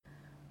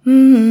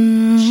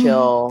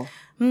chill,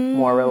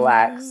 more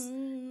relaxed,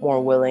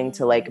 more willing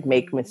to like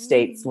make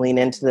mistakes, lean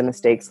into the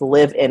mistakes,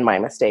 live in my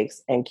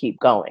mistakes, and keep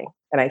going.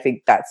 And I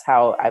think that's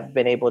how I've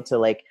been able to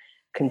like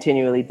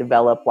continually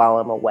develop while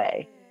I'm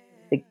away.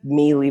 Like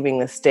me leaving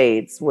the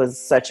States was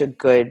such a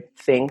good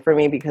thing for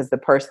me because the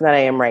person that I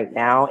am right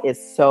now is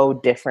so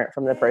different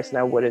from the person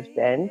I would have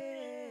been.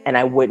 And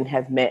I wouldn't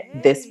have met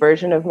this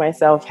version of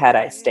myself had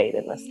I stayed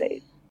in the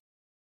States.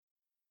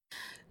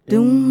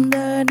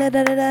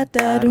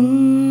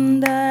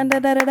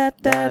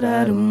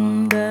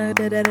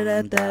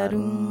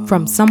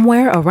 From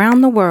somewhere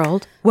around the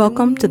world,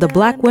 welcome to the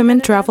Black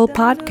Women Travel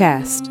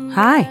Podcast.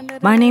 Hi,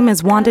 my name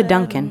is Wanda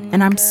Duncan,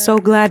 and I'm so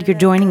glad you're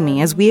joining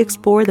me as we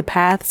explore the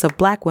paths of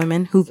Black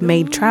women who've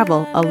made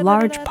travel a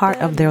large part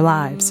of their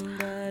lives.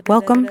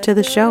 Welcome to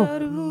the show.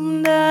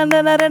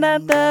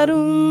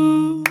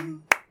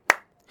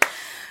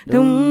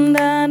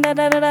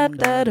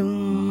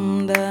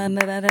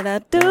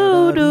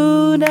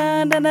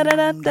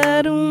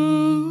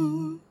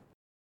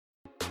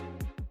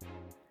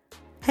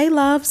 Hey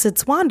loves,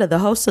 it's Wanda, the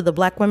host of the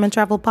Black Women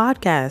Travel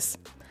Podcast.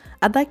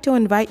 I'd like to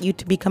invite you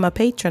to become a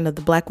patron of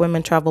the Black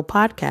Women Travel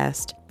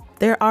Podcast.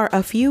 There are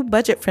a few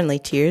budget-friendly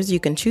tiers you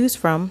can choose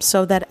from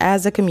so that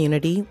as a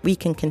community, we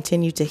can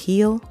continue to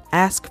heal,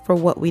 ask for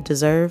what we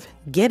deserve,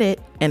 get it,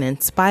 and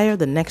inspire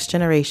the next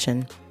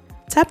generation.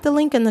 Tap the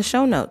link in the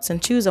show notes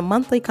and choose a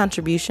monthly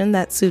contribution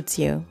that suits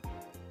you.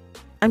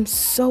 I'm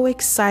so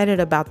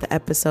excited about the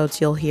episodes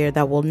you'll hear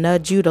that will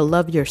nudge you to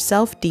love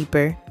yourself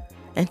deeper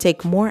and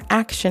take more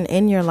action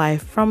in your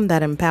life from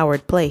that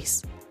empowered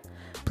place.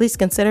 Please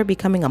consider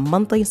becoming a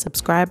monthly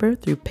subscriber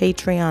through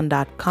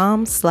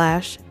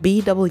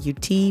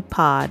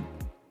patreon.com/BWTpod.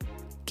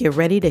 Get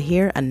ready to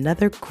hear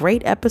another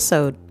great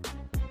episode.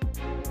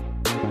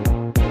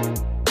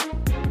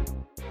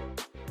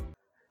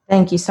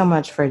 Thank you so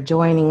much for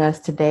joining us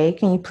today.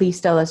 Can you please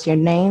tell us your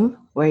name,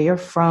 where you're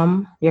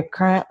from, your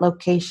current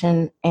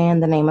location,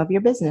 and the name of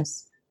your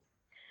business?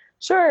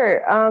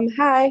 Sure.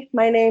 Hi,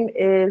 my name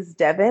is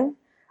Devin.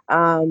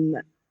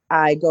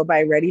 I go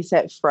by Ready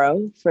Set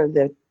Fro for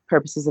the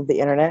purposes of the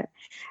internet.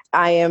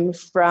 I am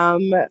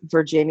from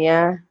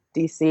Virginia,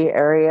 DC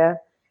area,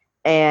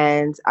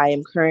 and I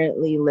am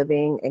currently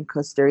living in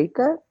Costa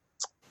Rica.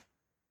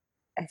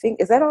 I think,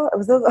 is that all?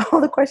 Was those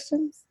all the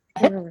questions?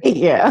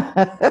 Yeah.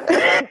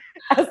 I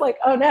was like,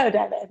 oh no,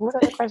 Devin, what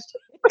are the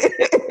questions?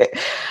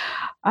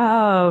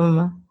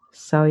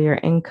 So you're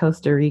in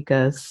Costa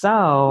Rica.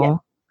 So Yeah.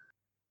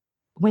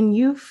 When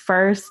you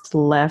first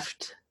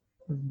left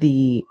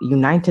the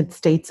United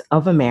States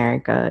of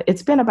America,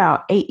 it's been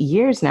about 8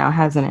 years now,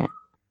 hasn't it?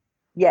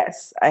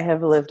 Yes, I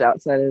have lived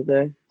outside of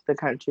the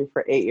country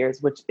for 8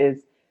 years, which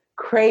is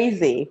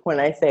crazy when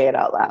I say it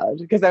out loud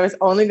because I was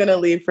only going to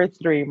leave for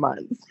 3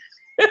 months.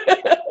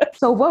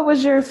 So what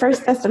was your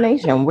first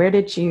destination? Where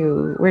did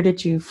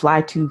you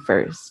fly to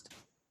first?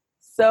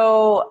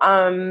 So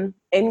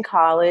in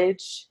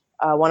college,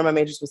 one of my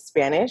majors was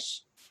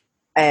Spanish,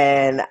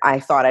 and I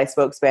thought I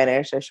spoke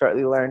Spanish. I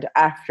shortly learned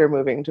after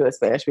moving to a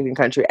Spanish-speaking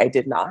country, I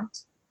did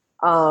not.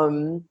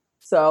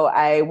 So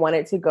I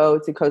wanted to go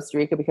to Costa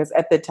Rica because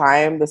at the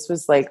time, this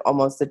was like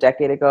almost a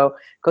decade ago,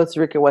 Costa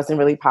Rica wasn't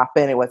really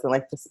popping. It wasn't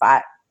like the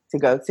spot to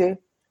go to.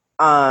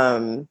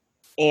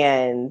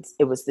 And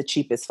it was the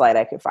cheapest flight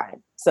I could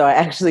find. So I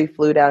actually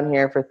flew down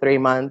here for 3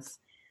 months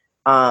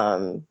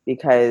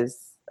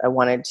because I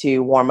wanted to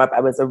warm up.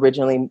 I was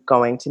originally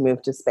going to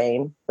move to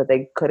Spain, but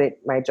they couldn't.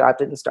 My job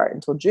didn't start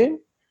until June.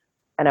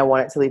 And I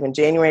wanted to leave in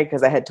January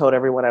because I had told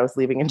everyone I was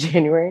leaving in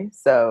January.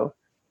 So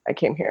I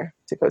came here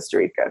to Costa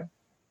Rica.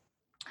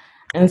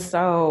 And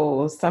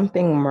so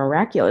something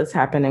miraculous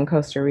happened in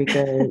Costa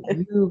Rica.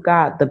 You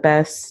got the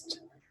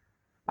best,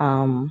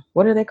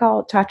 what are they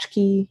called?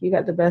 Tchotchke. You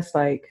got the best,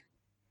 like,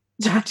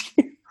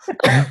 Tchotchke.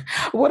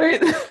 what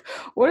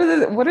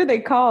are they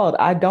called?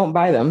 I don't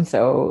buy them.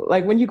 So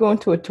like when you go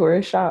into a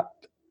tourist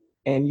shop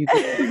and you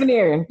get a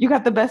souvenir, you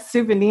got the best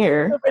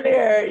souvenir.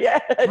 Souvenir, yeah.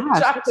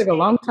 Gosh, it took a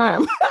long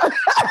time.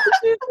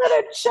 You said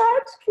a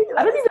tchotchke.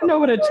 I don't even know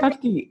what a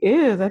tchotchke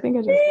is. I think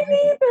I just. Me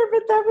neither,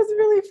 but that was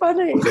really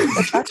funny.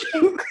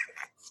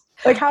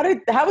 Like, how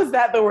was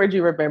that the word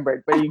you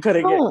remembered, but you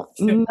couldn't get?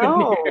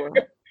 No,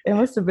 it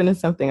must have been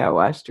something I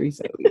watched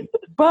recently.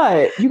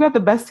 But you got the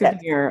best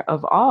souvenir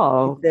of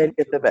all. You did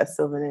get the best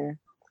souvenir.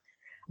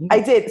 I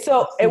did.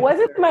 So it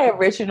wasn't my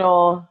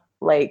original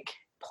like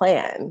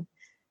plan.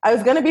 I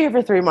was going to be here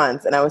for 3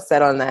 months, and I was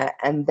set on that.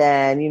 And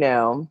then,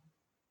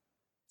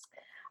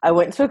 I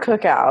went to a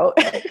cookout,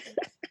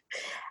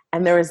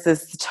 and there was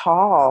this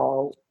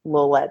tall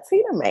little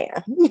Latino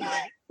man.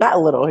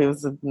 Not little, he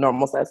was a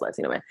normal size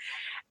Latino man.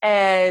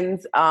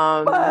 And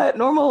but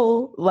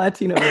normal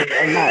Latino men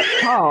are not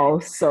tall,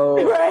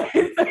 so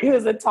right. So he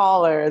was a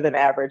taller than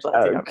average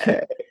Latino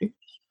man.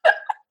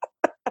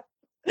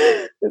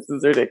 This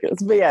is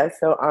ridiculous. But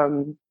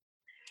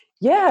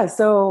yeah,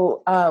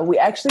 so we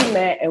actually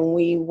met, and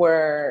we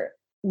were,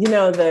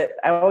 I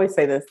always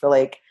say this,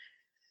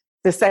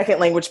 the second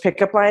language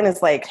pickup line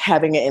is like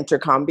having an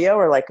intercambio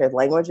or like a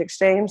language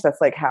exchange. That's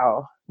like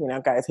how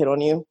guys hit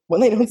on you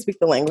when they don't speak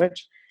the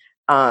language.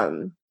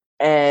 And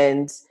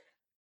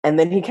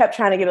then he kept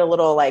trying to get a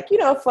little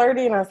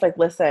flirty. And I was like,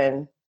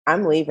 listen,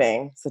 I'm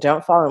leaving. So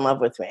don't fall in love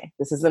with me.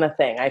 This isn't a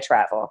thing. I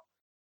travel.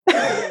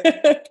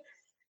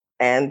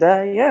 And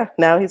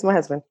now he's my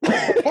husband.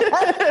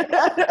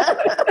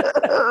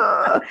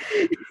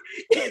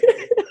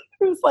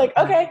 It was like,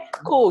 okay,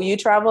 cool. You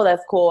travel.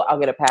 That's cool. I'll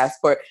get a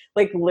passport.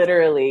 Like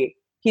literally,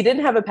 he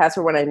didn't have a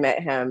passport when I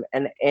met him.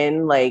 And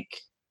in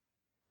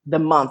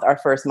our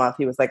first month,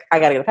 he was like, I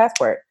got to get a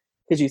passport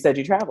because you said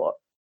you traveled.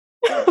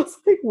 I was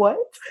like, what?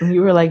 And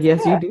you were like,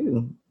 yes, you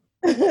do.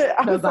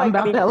 Because I'm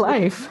about that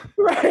life.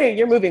 Right.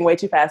 You're moving way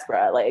too fast,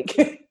 bro. Like,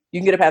 you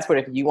can get a passport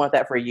if you want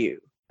that for you.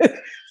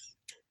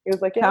 He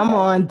was like, come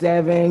on,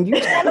 Devin. You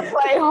trying to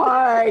play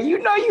hard.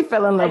 You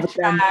fell in love with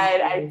them.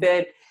 I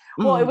did.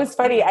 Well, it was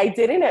funny. I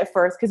didn't at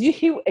first because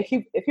if you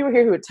were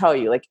here, he would tell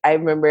you. Like, I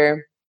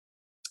remember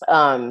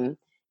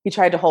he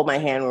tried to hold my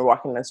hand when we were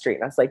walking down the street.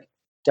 And I was like,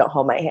 don't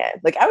hold my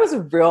hand. Like, I was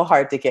real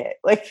hard to get.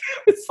 Like,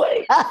 it's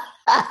like,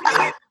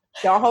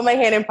 don't hold my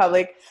hand in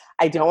public.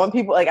 I don't want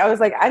people, I was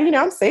like,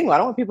 I'm single. I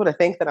don't want people to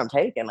think that I'm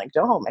taken. Like,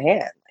 don't hold my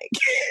hand. Like,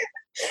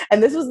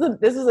 and this was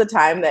a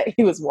time that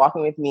he was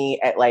walking with me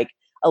at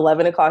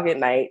 11 o'clock at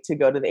night to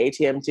go to the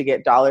ATM to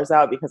get dollars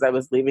out because I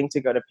was leaving to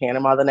go to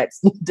Panama the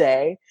next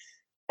day.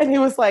 And he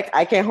was like,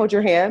 I can't hold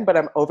your hand, but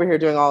I'm over here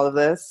doing all of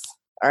this.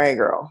 All right,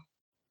 girl.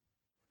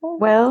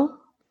 Well,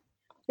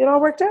 it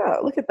all worked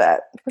out. Look at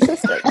that.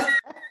 Persistence.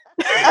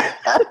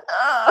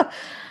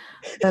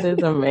 That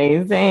is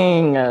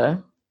amazing.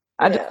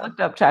 I just looked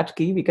up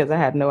tchotchke because I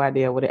had no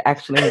idea what it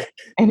actually meant.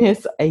 And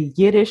it's a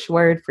Yiddish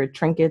word for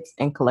trinkets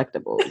and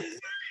collectibles.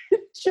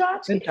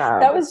 Tchotchke.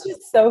 That was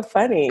just so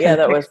funny. Yeah,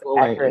 that was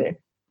accurate.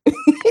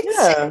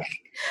 Yeah.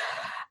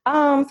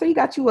 So you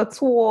got you a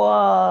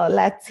tour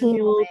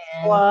Latino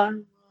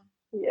man.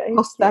 Yeah,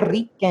 Costa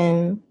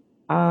Rican.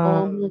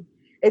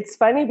 It's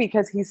funny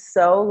because he's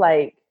so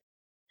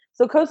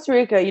so Costa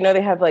Rica,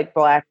 they have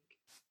black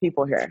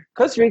people here.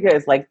 Costa Rica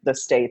is like the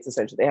States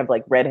essentially. They have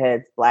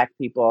redheads, black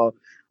people.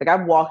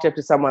 I've walked up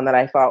to someone that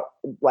I thought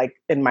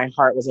in my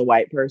heart was a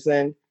white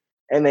person,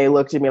 and they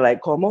looked at me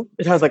like, "Como?"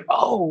 And I was like,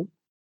 "Oh,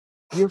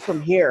 you're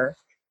from here."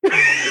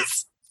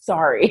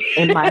 Sorry.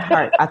 In my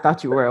heart, I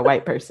thought you were a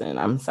white person.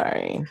 I'm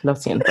sorry. Lo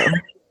siento.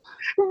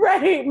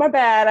 Right. My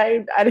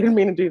bad. I didn't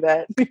mean to do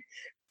that.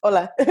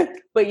 Hola.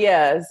 But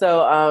yeah,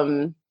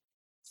 so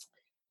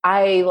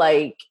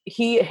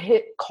he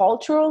hit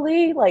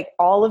culturally,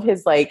 all of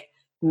his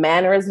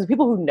mannerisms,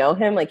 people who know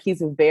him,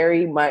 he's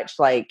very much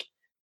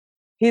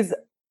he's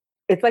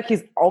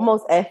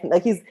almost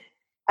he's,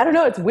 I don't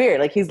know, it's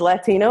weird. He's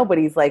Latino, but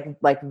he's like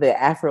the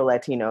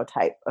Afro-Latino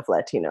type of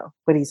Latino,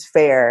 but he's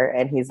fair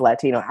and he's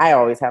Latino. I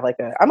always have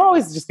I'm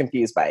always just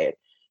confused by it.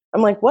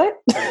 I'm like, what?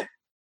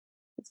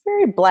 It's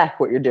very black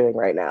what you're doing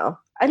right now.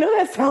 I know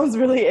that sounds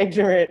really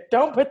ignorant.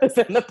 Don't put this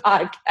in the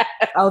podcast.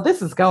 Oh,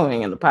 this is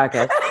going in the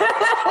podcast.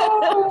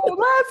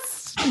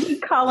 Let's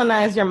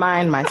colonize your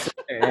mind, my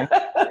sister.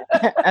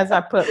 As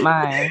I put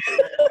my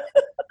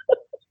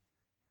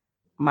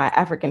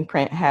African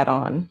print hat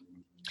on.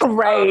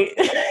 Right.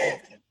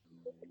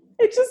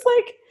 It's just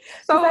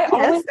so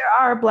yes, there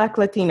are black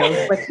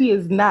Latinos, but he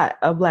is not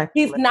a black.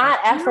 He's Latino. not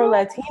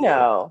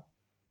Afro-Latino.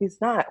 He's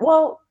not.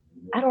 Well,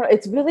 I don't know.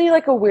 It's really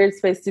a weird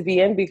space to be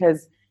in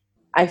because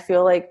I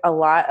feel a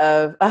lot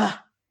of,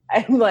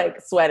 I'm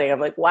sweating. I'm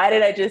like, why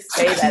did I just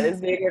say that?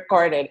 It's being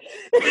recorded.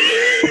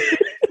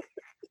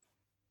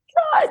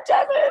 God,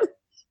 Devin.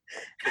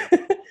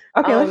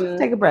 Okay, let's just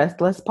take a breath.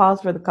 Let's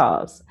pause for the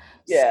cause.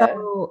 Yeah.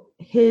 So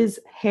his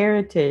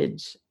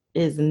heritage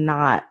is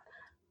not.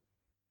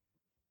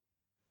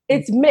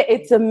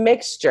 It's a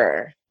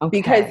mixture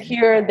because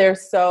here they're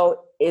so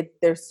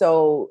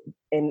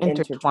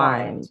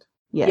intertwined.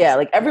 Yes.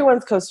 Yeah,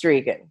 everyone's Costa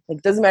Rican.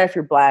 Doesn't matter if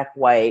you're black,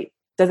 white,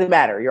 doesn't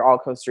matter. You're all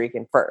Costa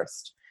Rican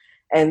first.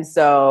 And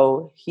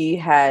so he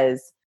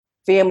has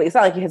family. It's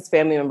not like his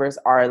family members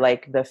are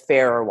the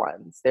fairer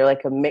ones. They're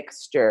a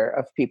mixture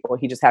of people.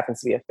 He just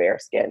happens to be a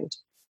fair-skinned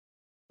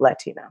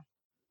Latino.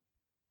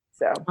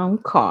 So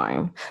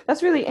okay,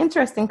 that's really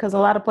interesting because a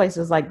lot of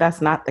places that's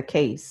not the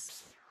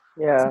case.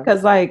 Yeah,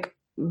 because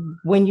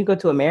when you go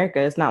to America,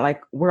 it's not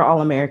we're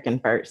all American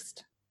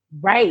first,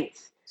 right?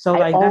 So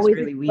that's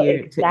really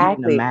weird to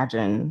even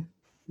imagine.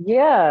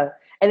 Yeah,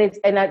 and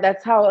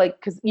that's how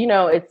because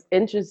it's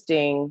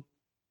interesting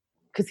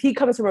because he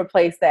comes from a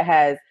place that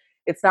has.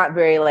 It's not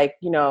very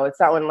it's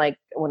not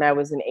when I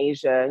was in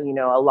Asia,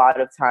 a lot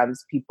of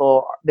times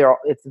people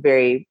it's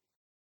very,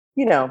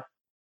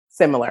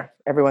 similar.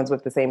 Everyone's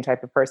with the same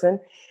type of person.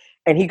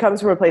 And he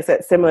comes from a place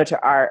that's similar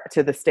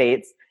to the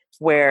States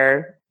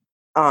where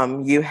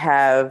you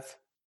have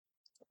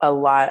a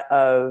lot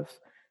of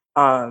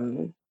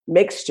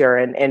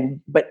mixture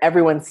but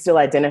everyone still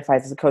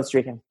identifies as a Costa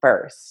Rican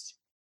first.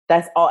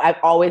 That's all. I've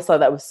always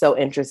thought that was so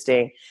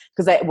interesting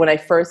because when I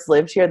first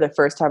lived here, the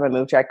first time I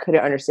moved here, I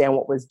couldn't understand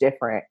what was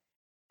different.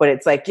 But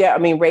it's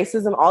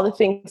racism, all the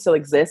things still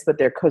exist, but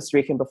they're Costa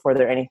Rican before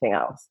they're anything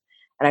else.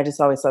 And I just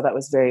always thought that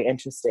was very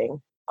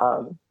interesting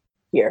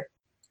here.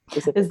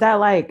 Is that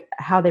like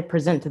how they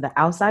present to the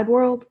outside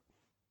world?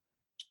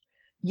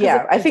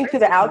 Yeah, I think to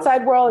the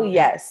outside world,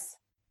 yes.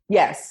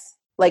 Yes.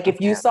 Like if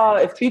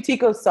two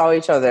Ticos saw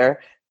each other,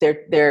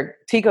 their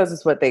Ticos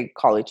is what they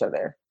call each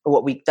other.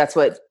 That's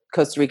what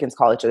Costa Ricans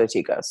call each other,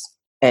 Ticos.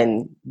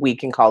 And we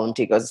can call them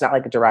Ticos. It's not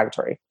like a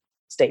derogatory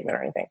statement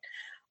or anything.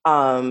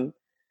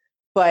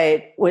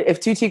 But if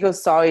two Ticos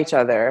saw each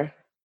other,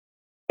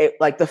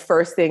 like the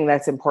first thing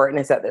that's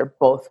important is that they're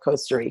both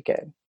Costa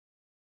Rican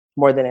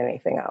more than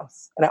anything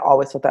else. And I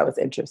always thought that was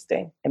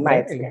interesting in my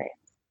experience.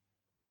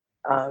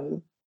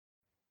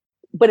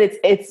 But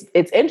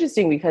it's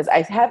interesting because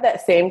I have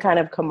that same kind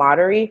of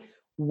camaraderie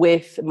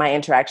with my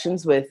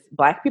interactions with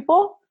Black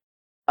people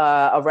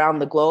around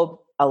the globe.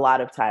 A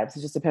lot of times,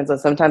 it just depends on.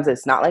 Sometimes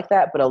it's not like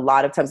that, but a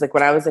lot of times, like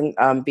when I was in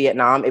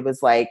Vietnam, it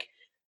was like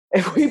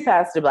if we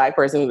passed a Black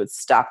person, we would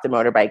stop the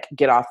motorbike,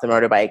 get off the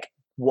motorbike,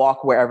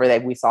 walk wherever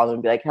we saw them,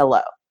 and be like, "Hello,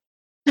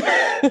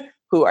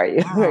 who are you?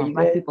 Wow, are you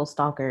Black good?" people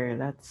stalker.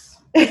 That's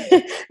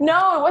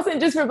no, it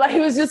wasn't just for Black. It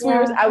was just it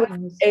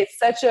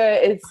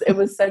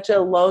was such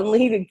a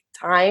lonely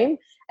time,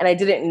 and I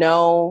didn't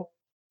know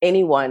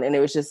anyone, and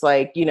it was just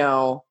like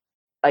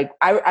like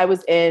I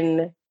was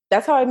in.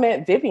 That's how I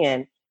met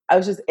Vivian. I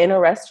was just in a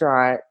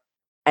restaurant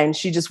and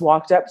she just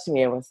walked up to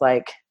me and was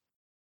like,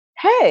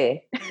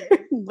 "Hey,"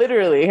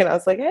 literally. And I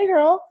was like, "Hey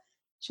girl."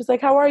 She's like,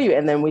 "How are you?"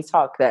 And then we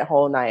talked that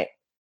whole night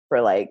for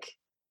like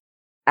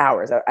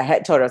hours. I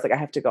had told her, I was like, "I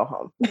have to go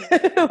home."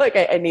 Like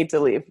I need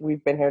to leave.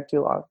 We've been here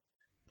too long.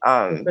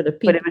 for the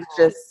people, but it was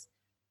just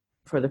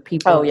for the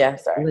people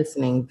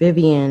listening.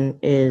 Vivian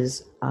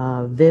is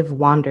Viv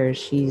Wanders.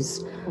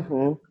 She's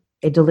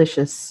a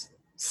delicious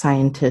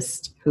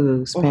scientist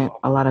who spent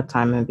a lot of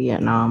time in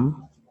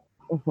Vietnam.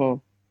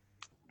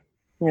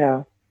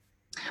 Yeah.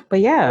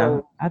 But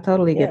so, I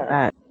totally get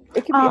that.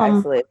 It can be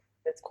isolated.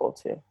 It's cool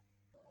too.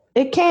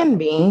 It can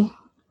be.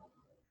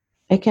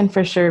 It can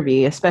for sure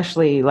be,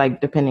 especially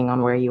like depending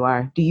on where you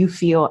are. Do you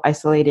feel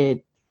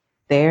isolated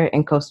there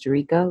in Costa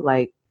Rica,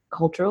 like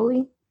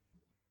culturally?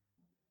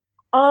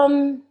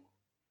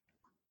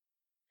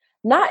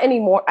 Not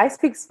anymore. I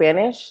speak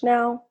Spanish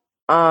now.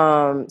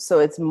 So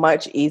it's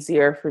much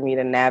easier for me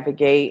to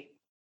navigate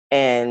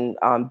and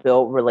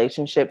build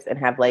relationships and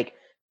have like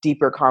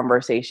deeper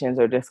conversations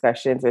or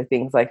discussions or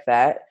things like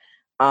that.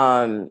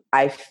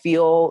 I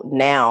feel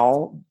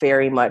now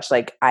very much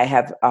like I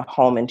have a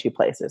home in two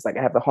places. Like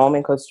I have a home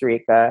in Costa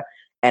Rica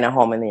and a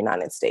home in the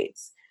United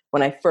States.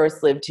 When I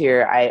first lived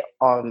here, I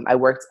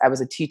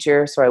was a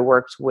teacher, so I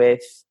worked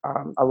with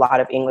a lot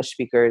of English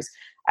speakers.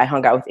 I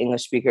hung out with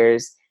English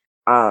speakers,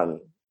 and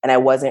I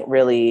wasn't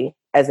really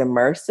as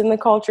immersed in the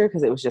culture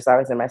because it was just I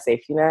was in my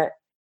safety net.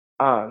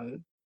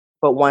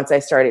 But once I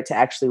started to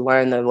actually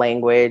learn the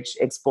language,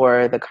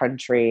 explore the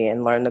country,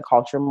 and learn the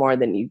culture more,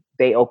 then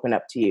they open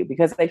up to you.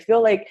 Because I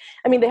feel like,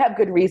 they have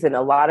good reason.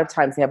 A lot of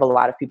times they have a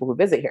lot of people who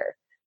visit here.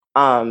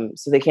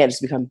 So they can't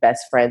just become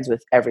best friends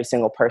with every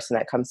single person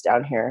that comes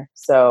down here.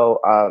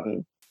 So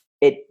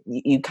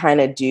you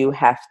kind of do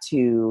have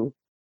to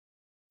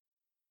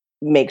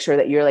make sure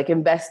that you're like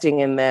investing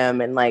in them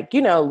and like,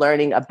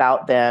 learning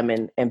about them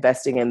and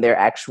investing in their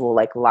actual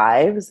like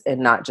lives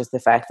and not just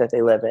the fact that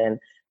they live in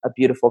a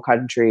beautiful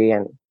country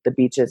and the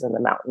beaches and the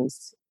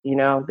mountains.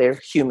 They're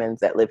humans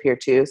that live here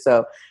too.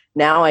 So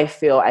now I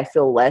feel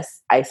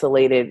less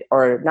isolated,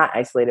 or not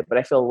isolated, but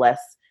I feel less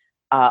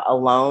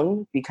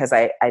alone because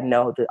I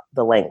know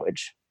the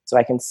language, so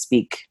I can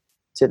speak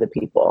to the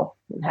people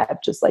and have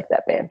just like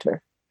that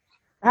banter.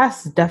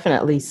 That's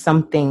definitely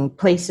something.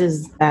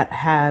 Places that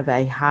have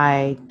a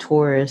high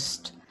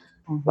tourist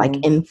like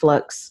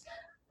influx,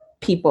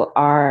 people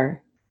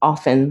are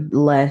often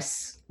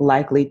less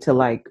likely to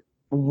like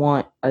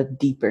want a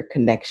deeper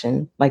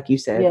connection, like you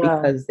said,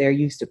 because they're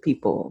used to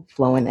people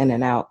flowing in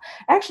and out.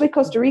 Actually,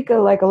 Costa Rica,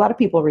 like a lot of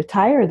people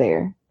retire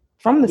there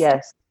from the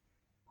States.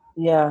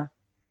 Yeah.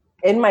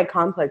 In my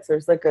complex,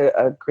 there's like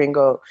a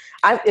gringo.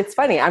 It's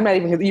funny. I'm not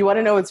even. You want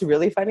to know what's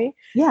really funny?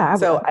 Yeah.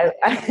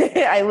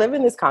 I live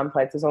in this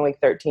complex. There's only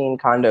 13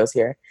 condos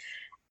here,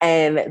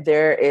 and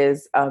there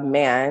is a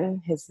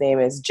man. His name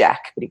is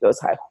Jack, but he goes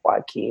by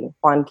Joaquin.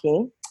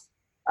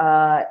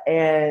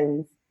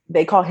 And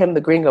they call him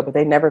the gringo, but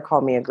they never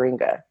call me a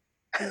gringa.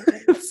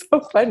 It's so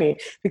funny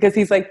because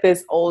he's like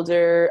this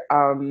older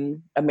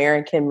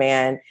American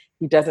man.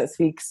 He doesn't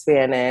speak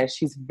Spanish.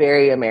 He's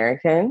very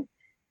American.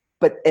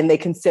 And they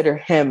consider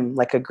him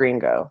like a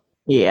gringo.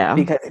 Yeah.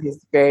 Because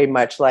he's very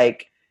much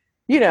like,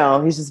 he's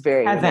just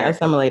very hasn't American.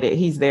 Assimilated.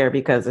 He's there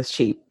because it's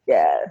cheap.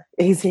 Yeah,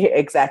 he's here.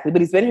 Exactly.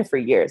 But he's been here for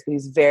years. But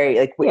he's very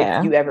like,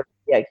 if you ever,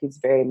 he's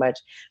very much,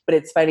 but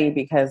it's funny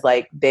because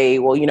like they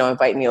will,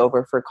 invite me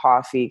over for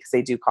coffee because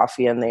they do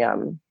coffee in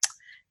the,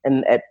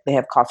 they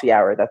have coffee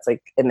hour. That's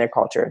like in their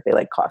culture. They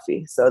like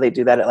coffee. So they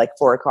do that at like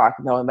 4:00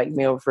 and they'll invite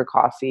me over for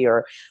coffee,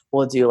 or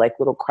we'll do like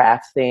little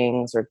craft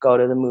things or go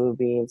to the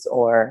movies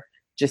or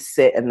just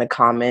sit in the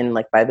common,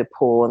 like by the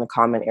pool in the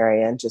common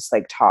area and just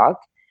like talk.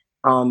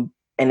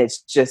 And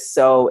it's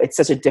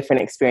such a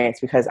different experience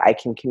because I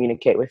can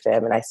communicate with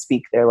them and I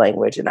speak their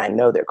language and I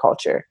know their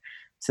culture.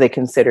 So they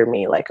consider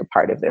me like a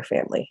part of their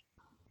family.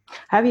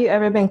 Have you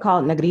ever been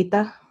called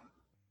Negrita?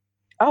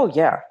 Oh,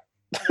 yeah.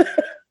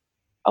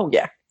 Oh,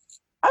 yeah.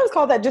 I was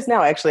called that just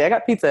now, actually. I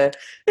got pizza.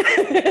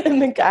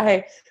 And the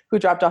guy who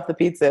dropped off the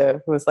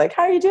pizza was like,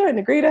 how are you doing,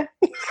 Negrita?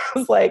 I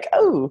was like,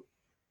 oh.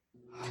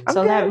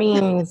 So that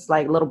means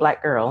like little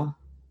black girl.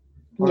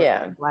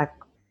 Yeah. Black.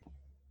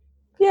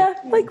 Yeah,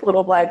 like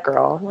little black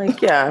girl.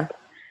 Like, yeah.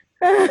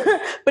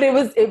 But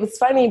it was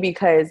funny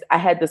because I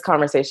had this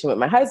conversation with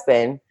my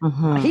husband.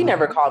 Mm-hmm. He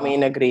never called me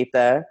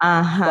Negrita.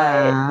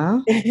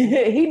 Uh-huh. But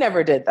he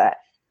never did that.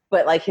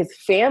 But like his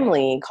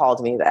family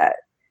called me that.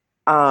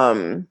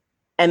 And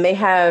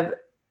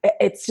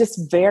it's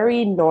just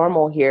very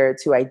normal here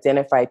to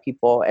identify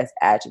people as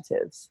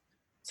adjectives.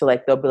 So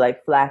like they'll be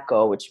like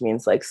flaco, which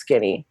means like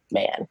skinny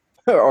man,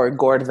 or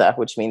gorda,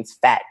 which means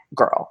fat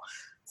girl.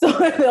 So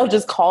they'll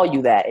just call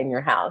you that in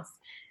your house.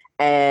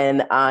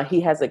 And he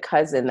has a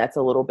cousin that's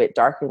a little bit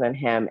darker than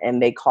him,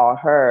 and they call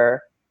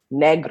her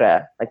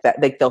negra, like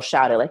that. They'll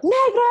shout it like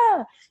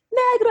negra,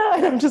 negra,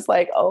 and I'm just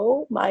like,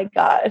 oh my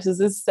gosh, this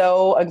is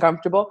so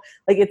uncomfortable.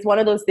 Like it's one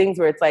of those things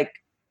where it's like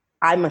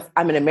I'm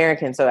an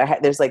American, so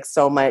there's like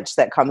so much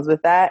that comes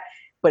with that,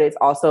 but it's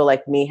also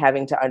like me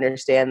having to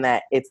understand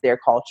that it's their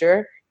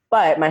culture.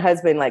 But my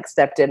husband like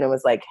stepped in and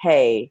was like,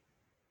 hey,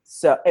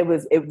 so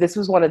this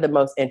was one of the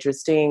most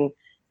interesting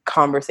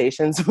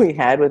conversations we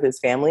had with his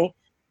family,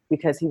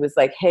 because he was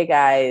like, hey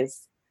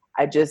guys,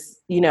 I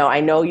just,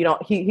 I know you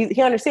don't,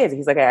 he understands it.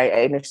 He's like,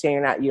 I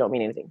understand you don't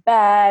mean anything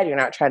bad. You're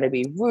not trying to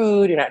be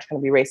rude. You're not trying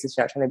to be racist.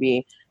 You're not trying to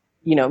be,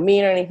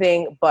 mean or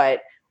anything,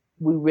 but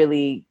we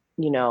really,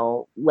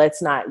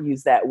 let's not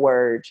use that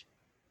word.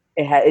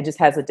 It just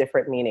has a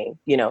different meaning,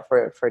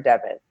 for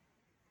Devin.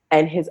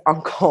 And his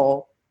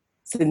uncle,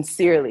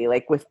 sincerely,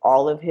 like with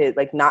all of his,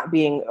 like not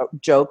being a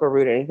joke or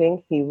rude or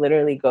anything, he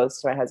literally goes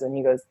to my husband.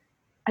 He goes,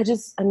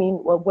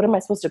 well, what am I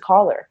supposed to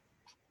call her?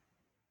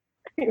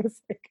 He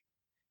was like,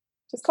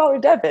 just call her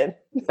Devin.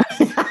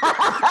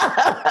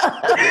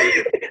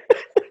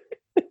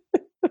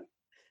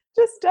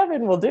 Just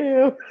Devin will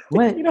do.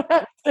 What? You don't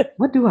have to.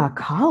 What do I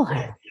call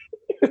her?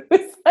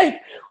 It's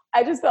like,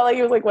 I just felt like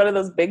it was like one of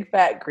those big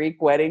fat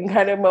Greek wedding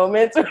kind of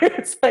moments where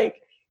it's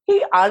like,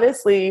 he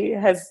honestly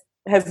has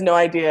no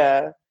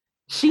idea.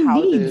 She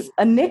needs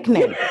a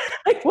nickname.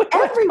 Like,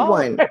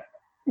 everyone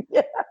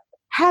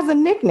has a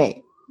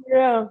nickname.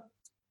 Yeah.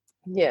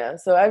 Yeah.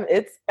 So I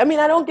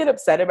don't get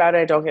upset about it.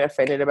 I don't get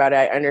offended about it.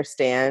 I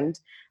understand.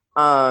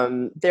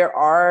 There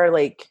are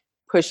like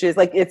pushes,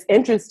 like it's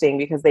interesting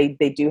because they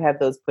do have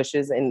those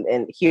pushes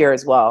and here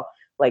as well,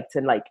 like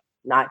to like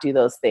not do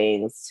those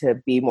things, to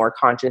be more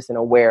conscious and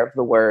aware of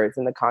the words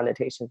and the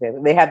connotations.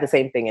 They have the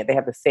same thing. They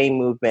have the same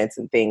movements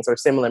and things, or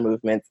similar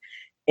movements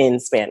in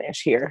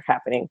Spanish here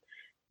happening.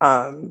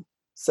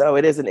 So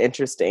it is an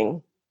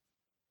interesting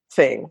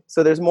thing.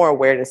 So there's more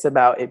awareness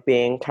about it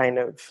being kind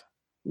of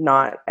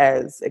not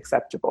as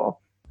acceptable.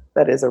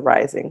 That is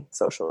arising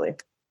socially.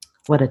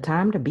 What a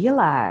time to be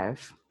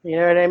alive. You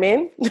know what I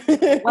mean?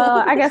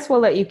 Well, I guess we'll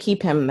let you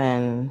keep him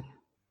then.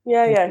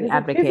 Yeah.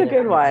 He's a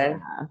good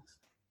one.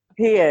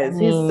 He is.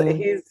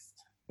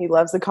 He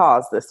loves the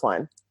cause, this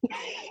one.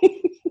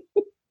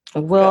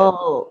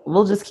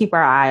 We'll just keep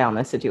our eye on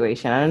the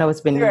situation. I know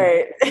it's been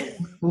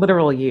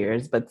literal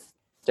years, but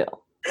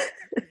still.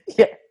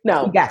 Yeah,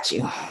 no. We got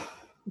you.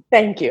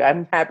 Thank you.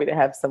 I'm happy to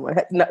have someone.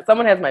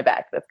 Someone has my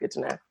back. That's good to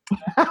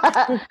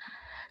know.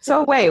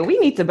 So wait, we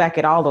need to back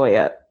it all the way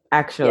up,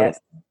 actually. Yes.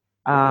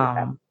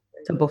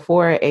 So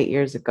before 8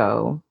 years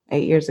ago,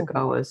 8 years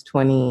ago was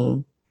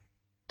 2012.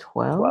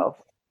 12.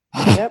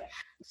 Yep.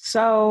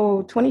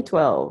 So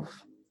 2012,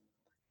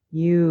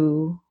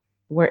 you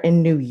were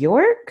in New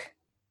York?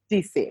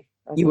 DC.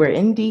 You were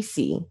in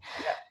DC.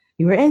 Yeah.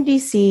 You were in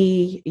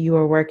DC. You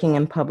were working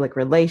in public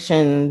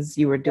relations.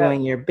 You were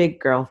doing your big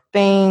girl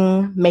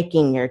thing,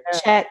 making your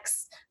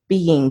checks,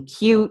 being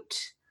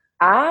cute.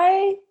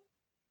 I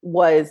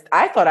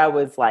thought I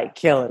was like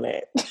killing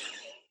it.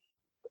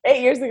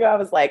 8 years ago, I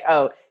was like,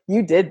 oh,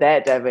 you did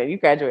that, Devin. You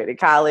graduated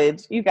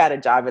college. You got a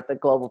job at the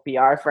global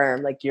PR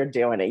firm. Like, you're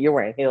doing it. You're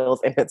wearing heels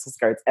and pencil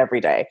skirts every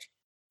day.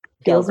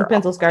 Heels and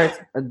pencil skirts,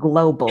 a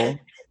global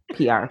PR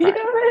firm. You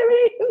know what I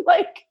mean?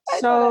 Like,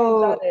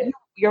 so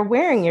you're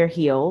wearing your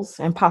heels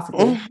and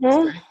possibly,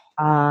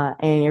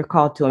 and you're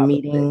called to a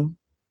meeting.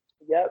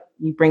 Yep.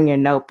 You bring your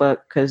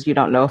notebook because you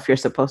don't know if you're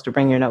supposed to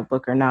bring your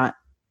notebook or not.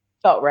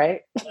 Felt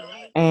right.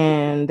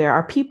 And there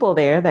are people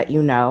there that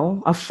you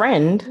know, a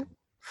friend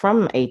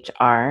from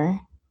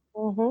HR,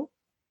 and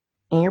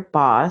your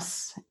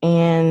boss,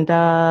 and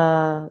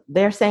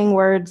they're saying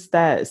words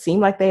that seem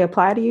like they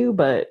apply to you,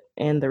 but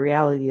in the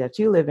reality that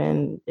you live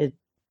in, it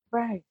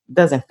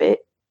doesn't fit.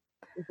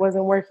 It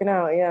wasn't working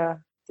out, yeah.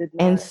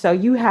 And so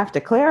you have to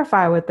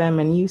clarify with them,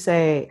 and you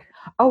say,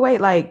 "Oh wait,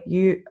 like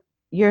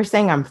you're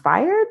saying I'm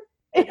fired?"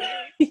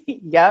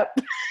 Yep.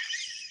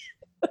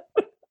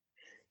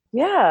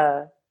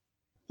 Yeah.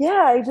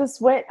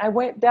 I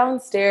went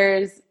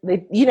downstairs.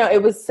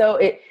 It was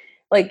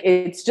like,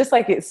 it's just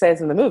like it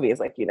says in the movies,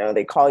 like, you know,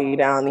 they call you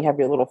down, you have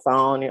your little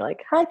phone, you're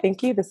like, hi,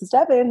 thank you, this is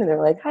Devin. And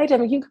they're like, hi,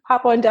 Devin, you can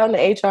hop on down to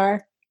HR.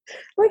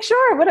 I'm like,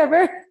 sure,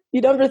 whatever.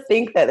 You don't ever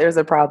think that there's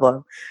a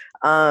problem.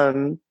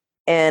 And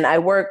I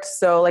worked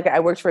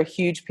for a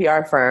huge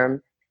PR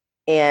firm,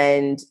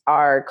 and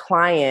our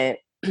client,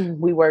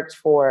 we worked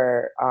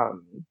for,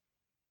 I'm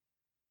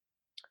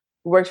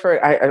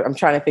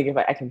trying to think if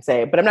I can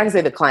say it, but I'm not gonna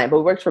say the client, but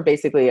we worked for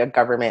basically a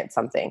government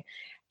something.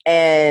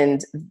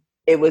 And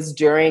it was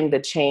during the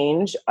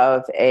change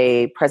of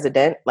a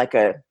president, like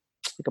a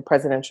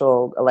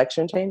presidential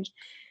election change.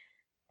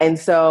 And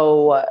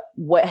so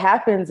what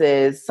happens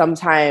is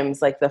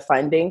sometimes like the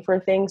funding for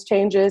things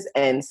changes.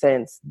 And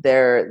since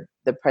the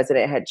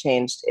president had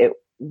changed it,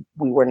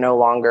 we were no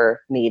longer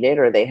needed,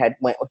 or they had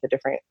went with a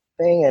different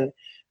thing. And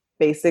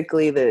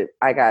basically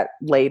I got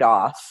laid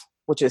off,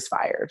 which is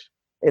fired.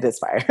 It is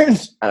fired.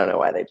 I don't know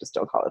why they just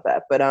don't call it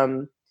that. But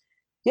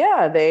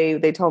yeah,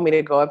 they told me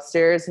to go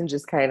upstairs and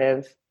just kind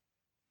of,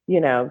 you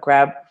know,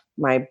 grab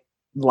my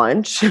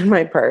lunch and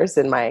my purse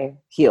and my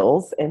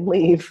heels and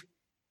leave.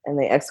 And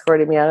they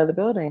escorted me out of the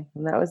building.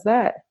 And that was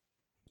that.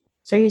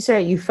 So you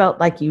said you felt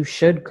like you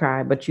should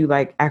cry, but you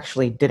like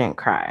actually didn't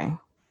cry.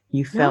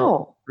 You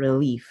felt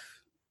relief.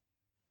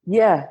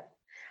 Yeah.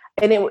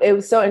 And it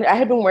was so, and I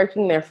had been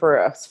working there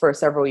for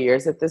several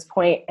years at this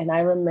point. And I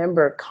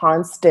remember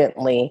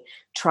constantly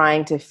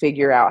trying to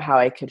figure out how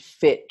I could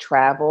fit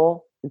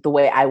travel the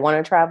way I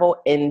want to travel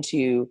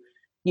into,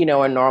 you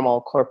know, a normal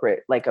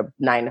corporate, like a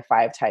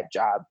 9-to-5 type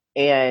job.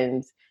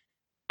 And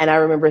I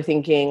remember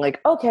thinking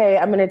like, okay,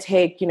 I'm going to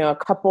take, you know, a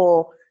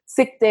couple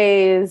sick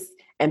days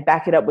and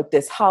back it up with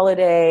this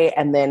holiday,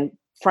 and then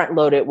front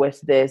load it with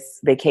this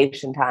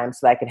vacation time so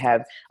that I could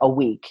have a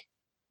week,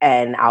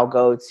 and I'll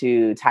go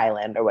to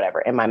Thailand or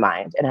whatever in my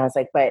mind. And I was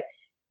like,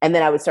 and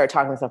then I would start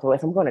talking myself away.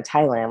 If I'm going to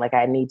Thailand, like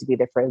I need to be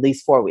there for at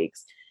least 4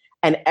 weeks.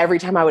 And every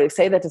time I would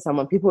say that to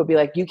someone, people would be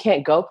like, you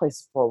can't go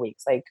places for 4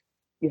 weeks. Like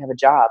you have a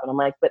job. And I'm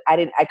like, but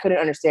I couldn't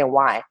understand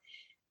why.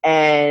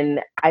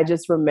 And I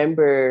just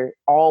remember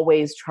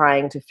always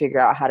trying to figure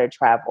out how to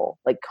travel,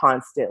 like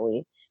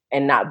constantly,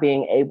 and not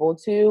being able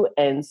to.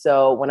 And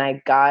so when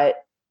I got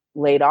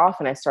laid off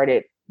I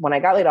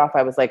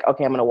was like,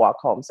 okay, I'm going to walk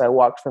home. So I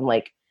walked from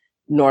like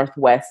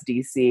Northwest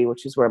DC,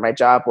 which is where my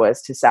job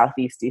was, to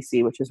Southeast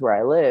DC, which is where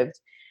I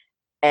lived.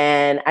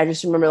 And I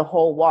just remember the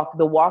whole walk,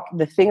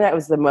 the thing that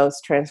was the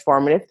most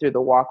transformative through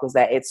the walk was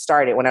that it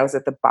started when I was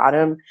at the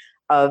bottom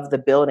of the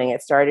building.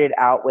 It started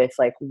out with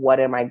like, what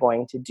am I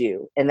going to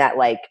do? And that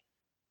like,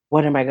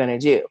 what am I going to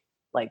do?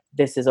 Like,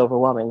 this is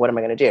overwhelming. What am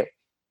I going to do?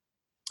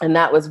 And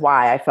that was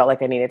why I felt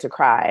like I needed to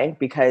cry,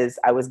 because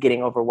I was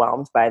getting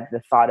overwhelmed by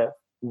the thought of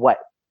what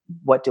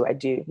do I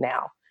do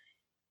now?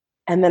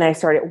 And then I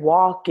started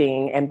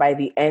walking. And by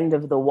the end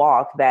of the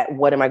walk, that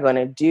what am I going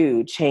to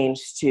do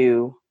changed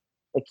to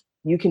like,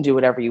 you can do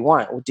whatever you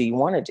want. What do you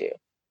want to do?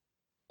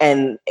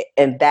 And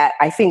that,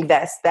 I think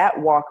that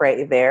walk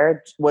right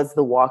there was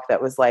the walk that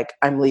was like,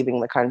 I'm leaving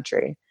the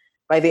country.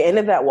 By the end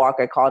of that walk,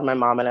 I called my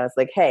mom and I was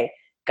like, hey,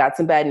 got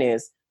some bad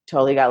news.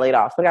 Totally got laid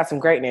off. But got some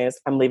great news.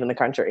 I'm leaving the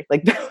country.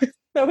 Like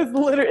that was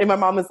literally, and my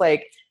mom was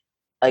like,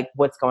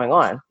 what's going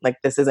on? Like,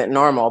 this isn't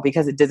normal,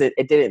 because it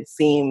didn't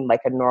seem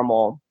like a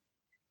normal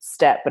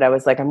step. But I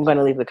was like, I'm going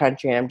to leave the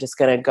country and I'm just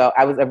going to go.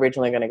 I was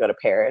originally going to go to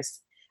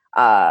Paris.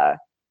 And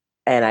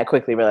I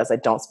quickly realized I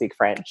don't speak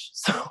French.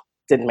 So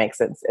didn't make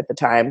sense at the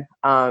time.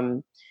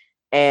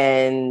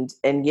 And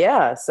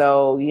yeah,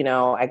 so, you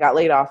know, I got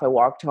laid off. I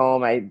walked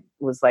home. I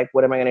was like,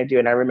 what am I going to do?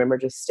 And I remember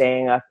just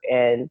staying up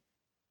and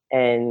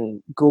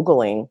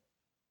Googling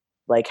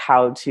like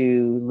how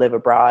to live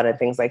abroad and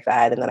things like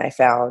that. And then I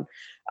found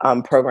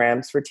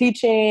programs for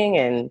teaching,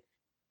 and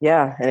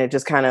yeah, and it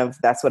just kind of,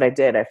 that's what I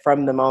did.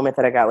 From the moment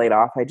that I got laid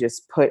off, I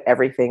just put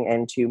everything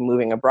into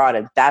moving abroad.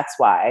 And that's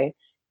why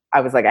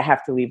I was like, I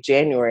have to leave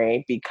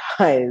January,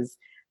 because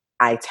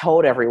I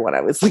told everyone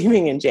I was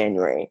leaving in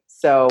January.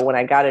 So when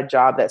I got a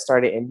job that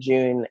started in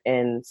June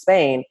in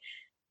Spain,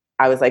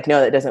 I was like, no,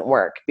 that doesn't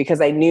work,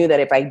 because I knew that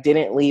if I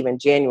didn't leave in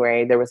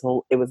January, it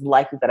was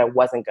likely that I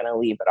wasn't going to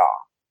leave at all.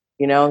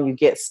 You know, you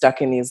get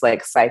stuck in these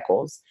like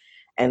cycles.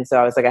 And so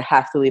I was like, I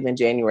have to leave in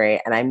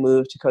January. And I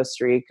moved to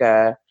Costa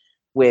Rica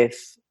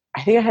with,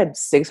 I think I had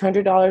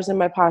 $600 in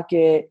my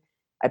pocket.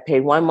 I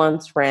paid 1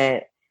 month's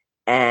rent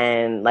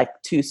and like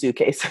 2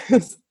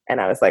 suitcases. And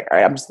I was like, all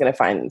right, I'm just going to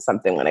find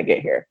something when I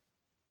get here.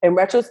 In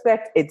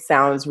retrospect, it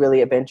sounds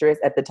really adventurous.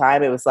 At the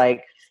time, it was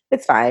like,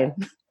 it's fine.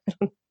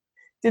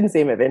 Didn't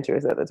seem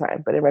adventurous at the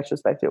time, but in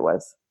retrospect, it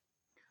was.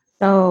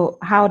 So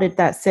how did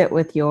that sit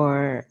with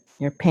your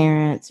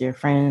parents, your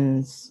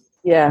friends,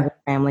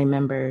 family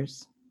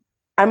members?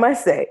 I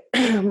must say,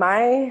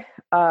 I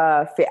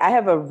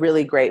have a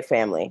really great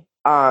family.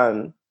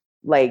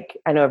 Like,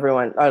 I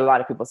know a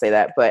lot of people say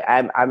that, but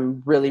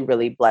I'm really,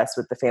 really blessed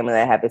with the family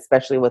that I have,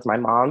 especially with my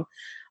mom.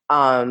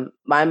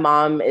 My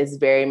mom is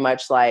very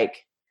much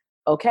like,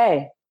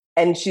 okay.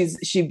 And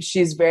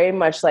she's very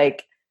much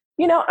like,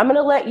 I'm going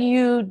to let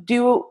you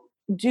do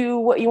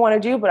what you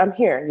want to do, but I'm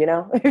here,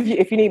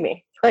 if you need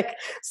me. Like,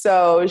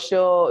 so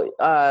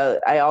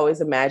I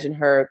always imagine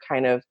her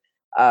kind of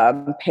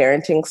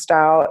parenting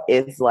style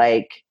is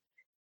like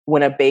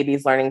when a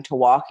baby's learning to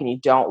walk and you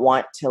don't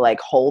want to like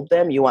hold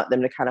them, you want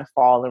them to kind of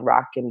fall and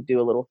rock and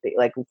do a little thing,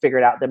 like figure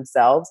it out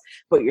themselves,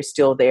 but you're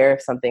still there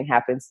if something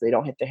happens so they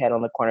don't hit their head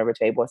on the corner of a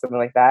table or something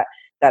like that.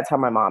 That's how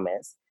my mom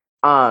is.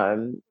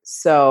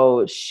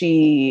 So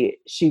she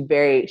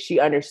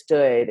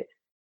understood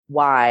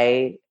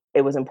why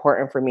it was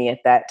important for me at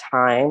that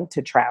time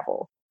to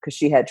travel because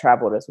she had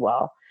traveled as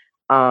well.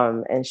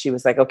 And she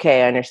was like,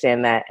 okay, I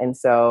understand that. And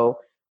so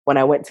when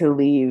I went to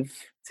leave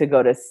to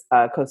go to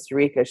Costa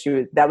Rica,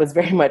 that was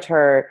very much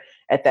her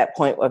at that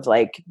point of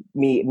like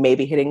me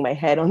maybe hitting my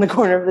head on the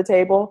corner of the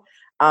table.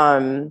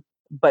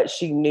 But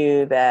she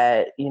knew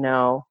that,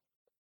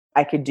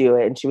 I could do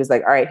it. And she was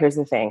like, all right, here's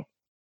the thing.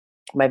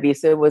 My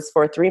visa was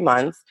for 3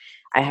 months.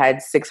 I had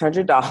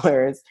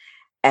 $600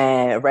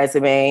 and a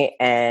resume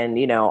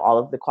and, all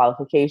of the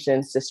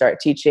qualifications to start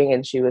teaching.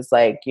 And she was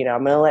like, I'm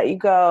going to let you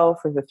go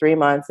for the 3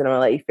 months and I'm going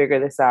to let you figure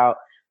this out.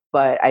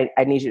 But I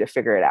need you to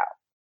figure it out.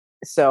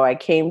 So I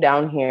came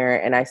down here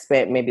and I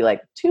spent maybe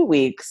like 2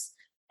 weeks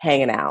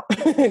hanging out,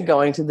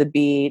 going to the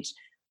beach,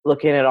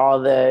 looking at all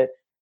the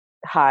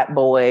hot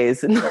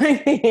boys and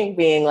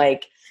being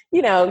like,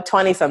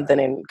 20 something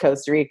in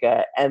Costa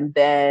Rica. And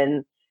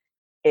then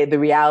the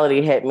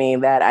reality hit me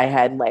that I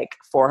had like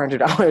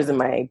 $400 in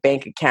my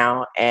bank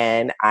account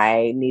and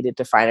I needed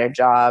to find a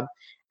job.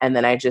 And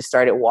then I just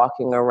started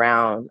walking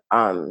around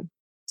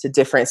to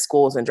different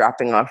schools and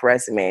dropping off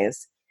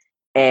resumes.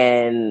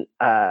 And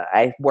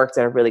I worked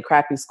at a really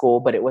crappy school,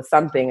 but it was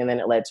something. And then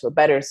it led to a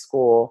better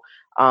school.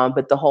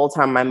 But the whole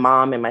time my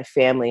mom and my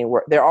family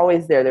they're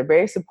always there. They're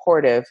very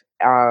supportive.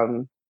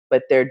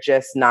 But they're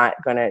just not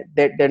gonna,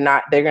 they're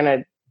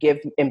gonna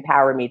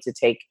empower me to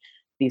take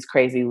these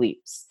crazy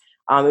leaps.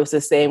 It was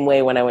the same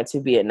way when I went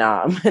to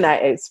Vietnam. And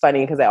it's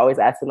funny because I always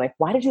ask them like,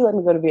 why did you let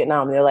me go to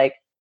Vietnam? And they're like,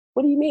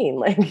 what do you mean?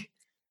 Like,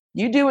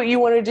 you do what you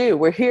want to do.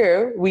 We're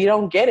here. We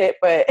don't get it.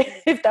 But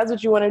if that's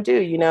what you want to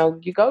do, you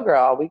go,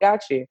 girl, we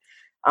got you.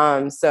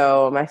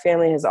 So my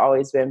family has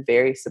always been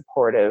very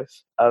supportive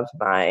of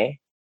my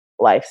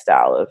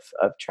lifestyle of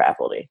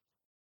traveling.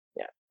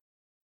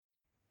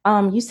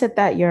 Yeah. You said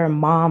that your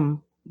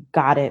mom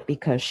got it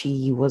because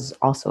she was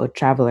also a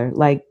traveler.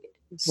 Like,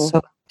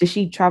 so did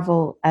she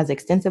travel as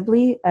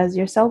extensively as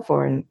yourself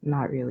or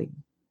not really?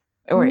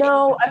 Or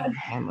No,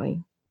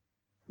 family?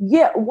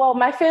 Yeah, well,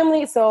 my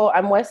family, so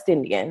I'm West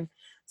Indian.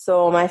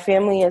 So my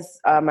family is,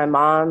 my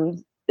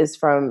mom's family is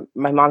from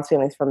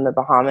the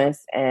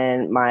Bahamas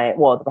and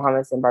the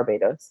Bahamas and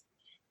Barbados.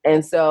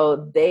 And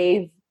so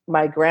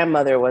my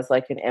grandmother was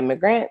like an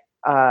immigrant.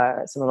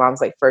 So my mom's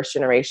like first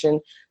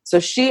generation. So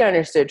she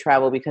understood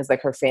travel because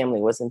like her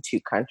family was in 2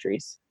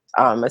 countries,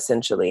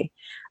 essentially.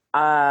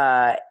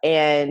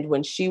 And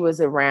when she was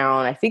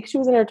around, I think she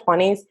was in her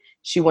 20s,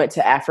 she went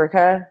to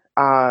Africa.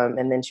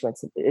 And then she went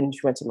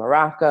to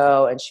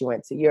Morocco and she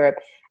went to Europe.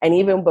 And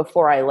even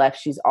before I left,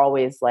 she's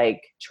always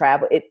like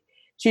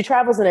she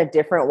travels in a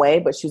different way,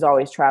 but she's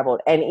always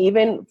traveled. And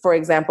even, for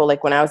example,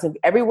 like when I was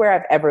everywhere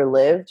I've ever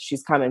lived,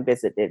 she's come and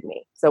visited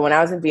me. So when I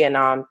was in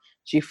Vietnam,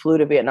 she flew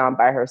to Vietnam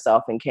by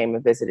herself and came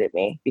and visited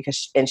me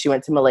and she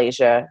went to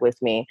Malaysia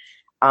with me.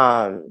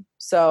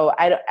 So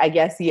I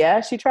guess,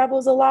 yeah, she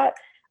travels a lot.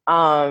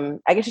 I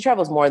guess she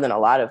travels more than a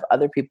lot of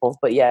other people,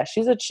 but yeah,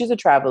 she's a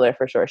traveler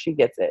for sure. She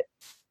gets it.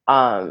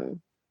 And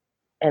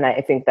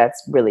I think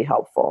that's really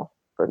helpful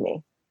for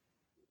me.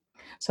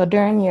 So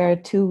during your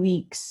 2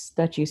 weeks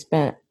that you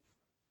spent,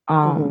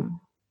 you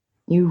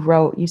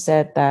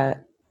said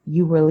that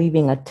you were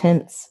leaving a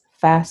tense,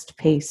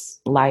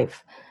 fast-paced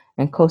life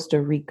and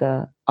Costa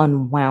Rica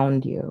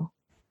unwound you.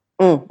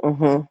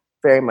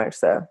 Very much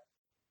so.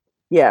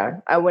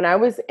 Yeah. When I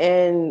was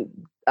in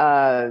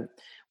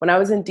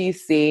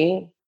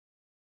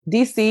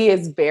DC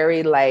is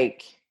very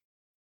like,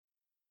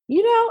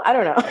 I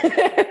don't know.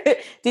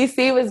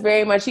 DC was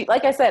very much,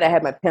 like I said, I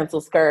had my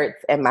pencil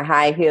skirts and my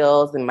high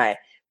heels and my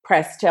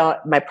pressed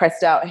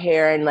out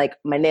hair and like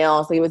my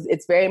nails.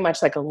 It's very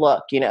much like a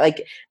look,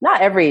 like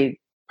not every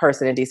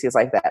person in DC is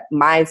like that.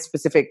 My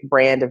specific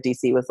brand of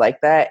DC was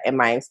like that in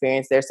my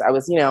experience there. So I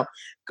was,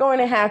 going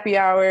to happy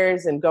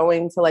hours and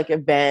going to like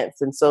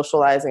events and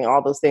socializing,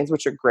 all those things,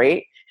 which are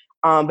great.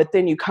 But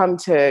then you come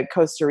to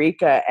Costa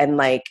Rica and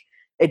like,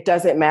 it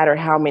doesn't matter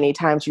how many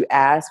times you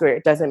ask, or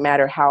it doesn't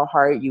matter how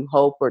hard you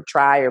hope or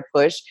try or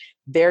push.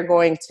 They're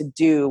going to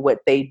do what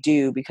they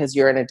do because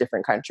you're in a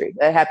different country.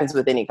 That happens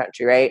with any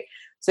country, right?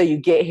 So you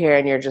get here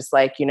and you're just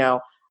like,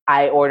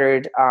 I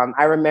ordered,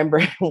 I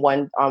remember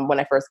when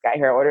I first got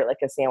here, I ordered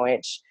like a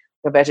sandwich,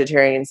 a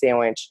vegetarian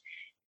sandwich,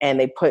 and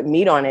they put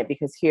meat on it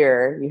because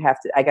here you have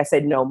to, like I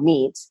said, no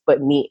meat,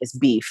 but meat is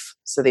beef.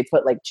 So they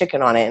put like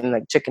chicken on it and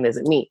like chicken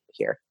isn't meat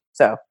here.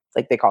 So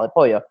like they call it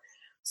pollo.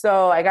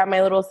 So I got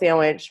my little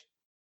sandwich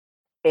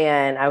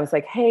and I was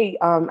like, hey,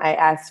 I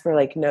asked for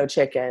like no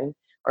chicken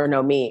or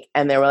no meat.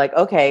 And they were like,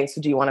 okay, so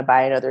do you want to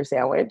buy another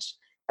sandwich?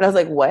 And I was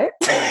like, what?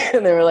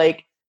 And they were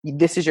like,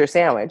 this is your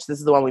sandwich. This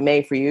is the one we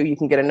made for you. You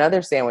can get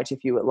another sandwich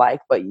if you would like,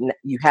 but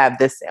you have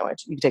this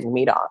sandwich. You can take the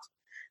meat off.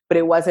 But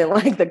it wasn't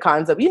like the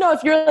concept,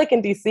 if you're like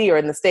in DC or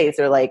in the States,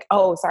 they're like,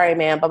 oh, sorry,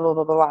 man, blah, blah,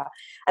 blah, blah, blah.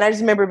 And I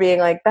just remember being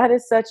like, that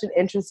is such an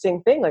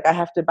interesting thing. Like, I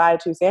have to buy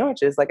 2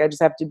 sandwiches. Like, I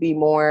just have to be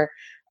more,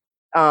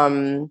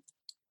 I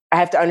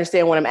have to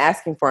understand what I'm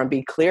asking for and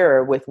be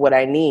clearer with what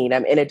I need.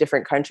 I'm in a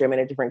different country. I'm in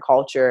a different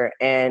culture.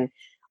 And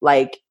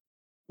like,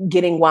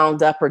 getting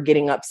wound up or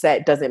getting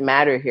upset doesn't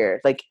matter here.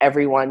 Like,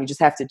 everyone, you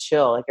just have to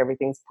chill. Like,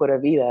 everything's pura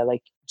vida.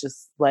 Like,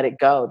 just let it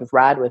go. Just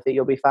ride with it.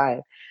 You'll be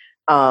fine.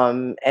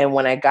 And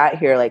when I got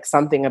here, like,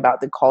 something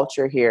about the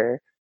culture here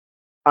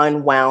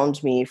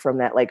unwound me from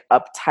that like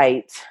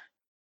uptight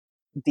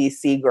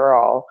DC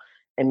girl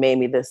and made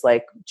me this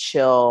like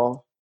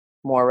chill,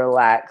 more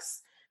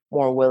relaxed,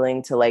 more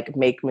willing to like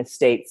make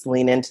mistakes,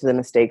 lean into the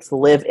mistakes,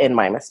 live in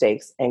my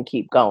mistakes and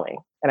keep going.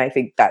 And I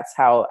think that's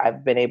how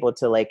I've been able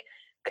to like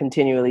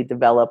continually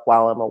develop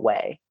while I'm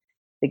away.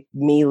 Like,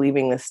 me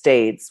leaving the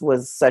States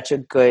was such a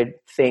good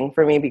thing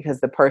for me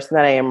because the person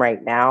that I am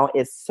right now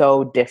is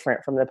so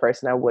different from the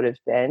person I would have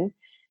been.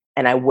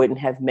 And I wouldn't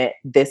have met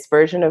this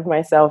version of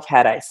myself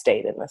had I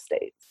stayed in the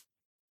States.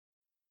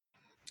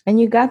 And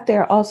you got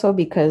there also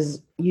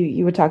because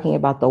you were talking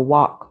about the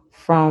walk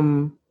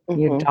from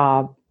your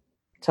job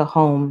to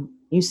home.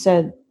 You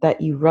said that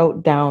you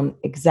wrote down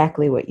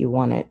exactly what you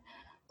wanted.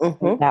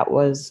 And that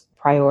was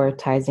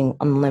prioritizing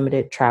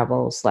unlimited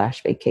travel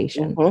 /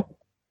 vacation.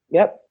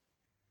 Yep.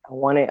 I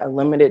wanted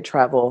unlimited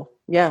travel.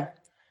 Yeah.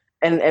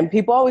 And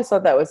people always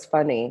thought that was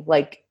funny.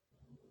 Like,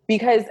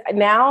 because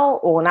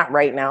now, well, not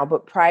right now,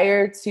 but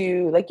prior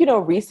to like,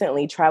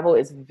 recently travel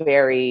is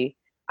very,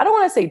 I don't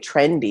want to say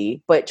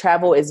trendy, but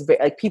travel is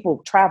like,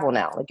 people travel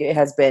now. Like,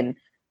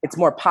 it's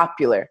more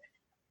popular.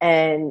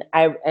 And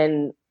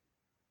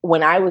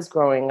when I was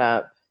growing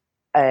up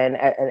and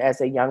as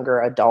a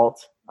younger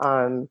adult,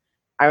 I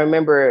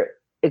remember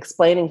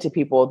explaining to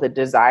people the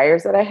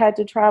desires that I had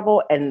to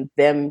travel and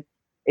them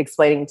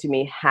explaining to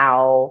me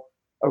how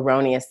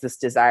erroneous this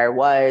desire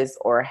was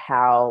or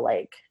how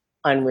like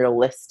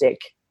unrealistic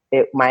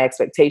my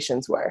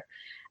expectations were.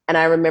 And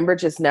I remember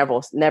just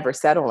never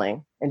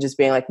settling and just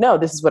being like, no,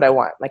 this is what I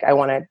want. Like, I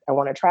want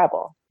to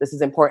travel. This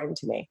is important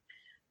to me.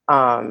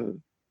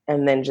 And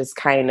then just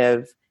kind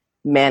of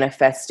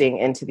manifesting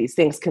into these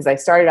things. Cause I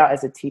started out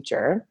as a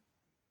teacher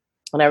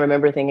and I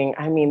remember thinking,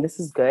 I mean, this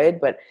is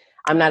good, but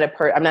I'm not a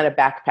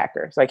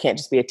backpacker. So I can't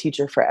just be a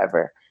teacher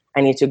forever. I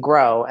need to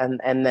grow.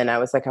 And then I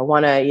was like, I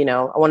want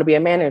to be a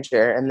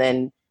manager. And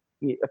then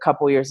a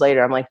couple years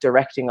later, I'm like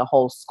directing a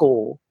whole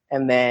school.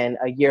 And then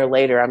a year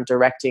later, I'm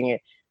directing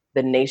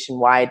the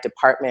nationwide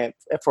department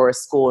for a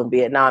school in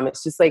Vietnam.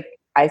 It's just like,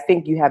 I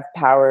think you have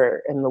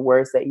power in the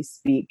words that you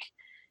speak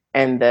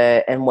and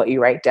what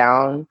you write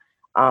down.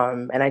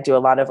 And I do a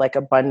lot of like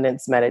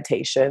abundance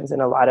meditations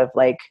and a lot of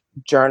like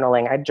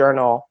journaling. I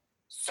journal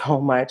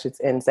so much. It's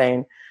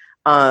insane.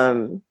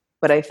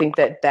 But I think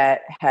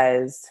that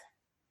has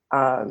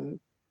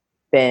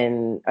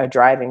been a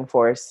driving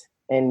force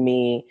in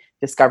me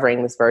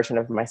discovering this version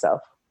of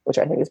myself, which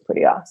I think is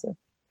pretty awesome.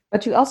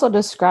 But you also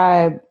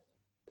describe,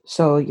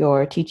 so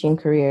your teaching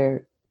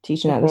career,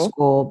 teaching at the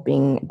school,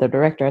 being the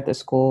director at the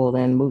school,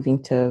 then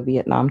moving to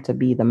Vietnam to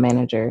be the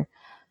manager.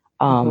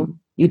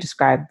 You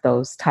describe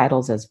those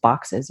titles as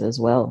boxes as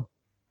well.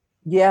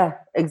 Yeah,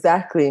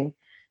 exactly.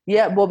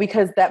 Yeah, well,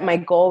 because my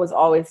goal was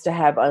always to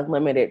have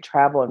unlimited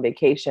travel and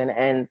vacation.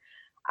 And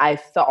I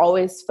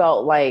always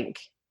felt like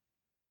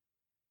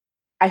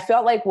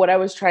what I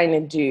was trying to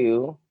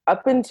do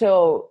up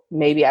until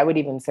maybe I would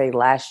even say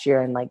last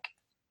year in like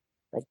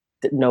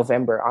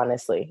November,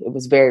 honestly, it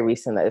was very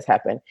recent that this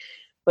happened.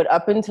 But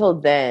up until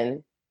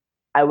then,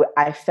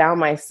 I found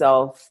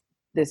myself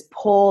this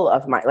pull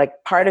of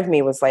part of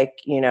me was like,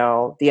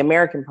 the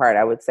American part,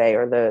 I would say,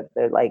 or the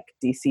like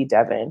DC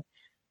Devin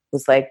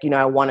was like,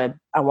 I want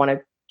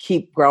to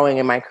keep growing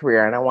in my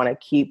career and I want to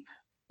keep,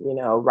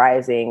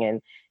 rising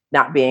and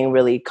not being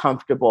really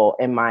comfortable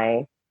in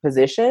my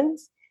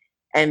positions.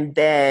 And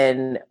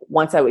then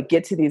once I would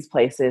get to these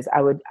places,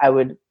 I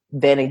would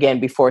then again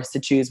be forced to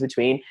choose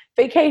between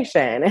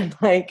vacation and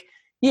like,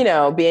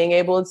 being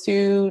able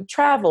to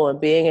travel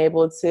and being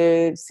able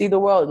to see the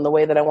world in the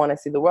way that I want to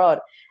see the world.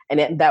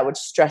 And that would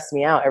stress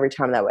me out every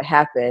time that would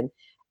happen.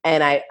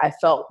 And I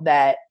felt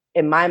that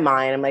in my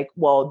mind, I'm like,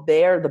 well,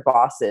 they're the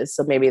bosses,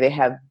 so maybe they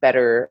have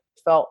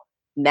felt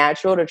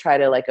natural to try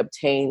to like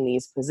obtain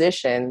these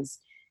positions.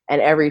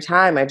 And every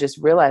time I just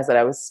realized that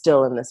I was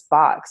still in this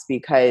box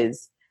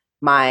because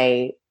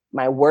my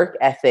work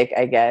ethic,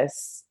 I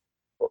guess,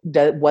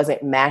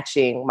 wasn't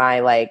matching my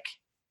like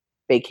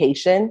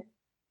vacation.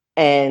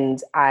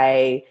 And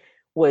I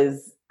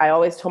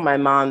always told my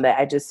mom that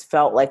I just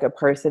felt like a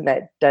person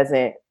that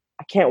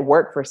I can't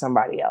work for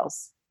somebody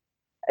else.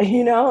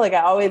 Like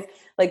I always,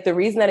 like the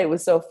reason that it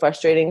was so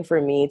frustrating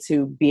for me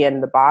to be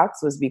in the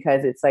box was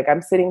because it's like,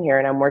 I'm sitting here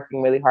and I'm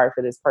working really hard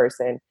for this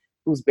person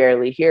who's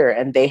barely here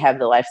and they have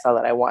the lifestyle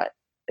that I want.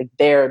 Like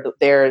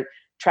they're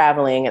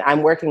traveling and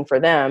I'm working for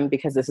them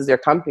because this is their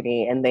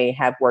company and they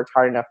have worked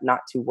hard enough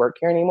not to work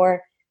here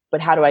anymore. But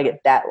how do I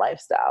get that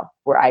lifestyle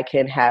where I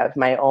can have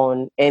my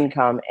own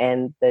income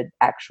and the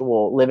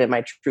actual live in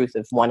my truth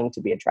of wanting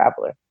to be a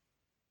traveler?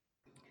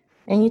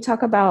 And you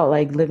talk about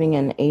like living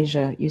in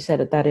Asia. You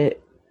said that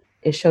it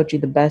showed you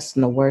the best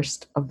and the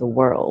worst of the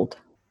world.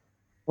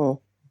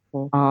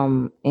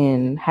 Mm-hmm.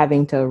 And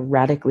having to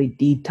radically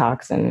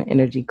detox and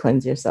energy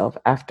cleanse yourself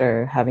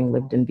after having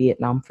lived in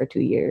Vietnam for 2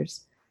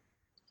 years.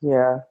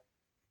 Yeah.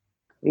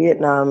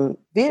 Vietnam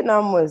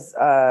was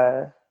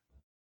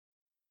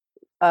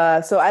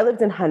so I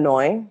lived in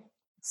Hanoi.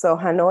 So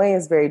Hanoi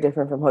is very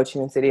different from Ho Chi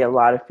Minh City. A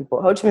lot of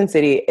people, Ho Chi Minh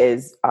City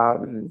is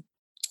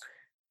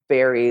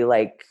very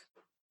like,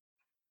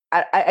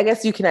 I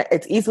guess you can,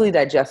 it's easily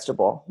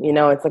digestible. You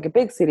know, it's like a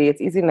big city.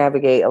 It's easy to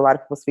navigate. A lot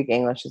of people speak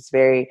English. It's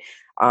very,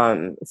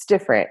 it's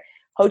different.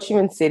 Ho Chi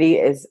Minh City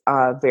is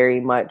very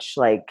much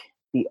like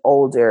the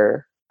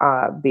older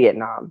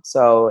Vietnam.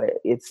 So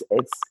it's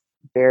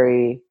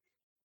very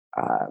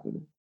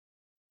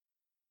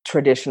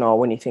traditional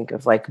when you think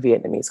of like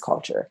Vietnamese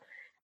culture.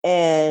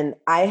 And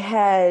I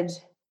had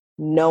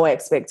no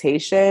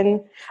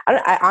expectation.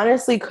 I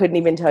honestly couldn't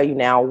even tell you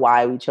now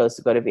why we chose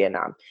to go to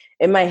Vietnam.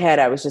 In my head,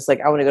 I was just like,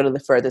 I want to go to the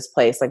furthest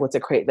place. Like, what's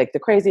like the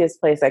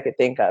craziest place I could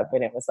think of,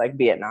 and it was like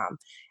Vietnam.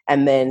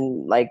 And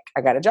then like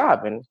I got a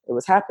job, and it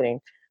was happening.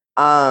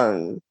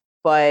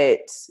 But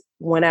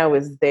when I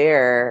was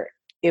there,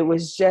 it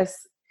was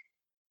just.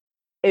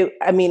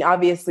 I mean,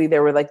 obviously,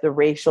 there were like the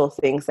racial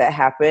things that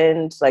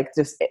happened, like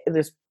just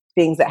there's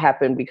things that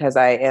happened because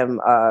I am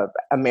a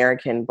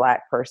American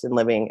Black person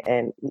living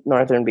in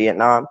northern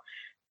Vietnam.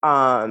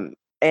 But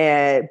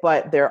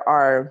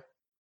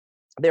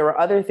there were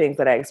other things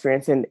that I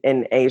experienced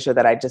in Asia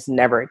that I just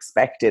never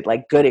expected,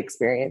 like good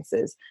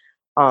experiences.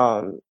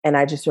 And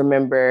I just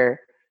remember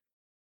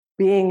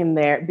being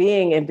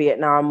in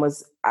Vietnam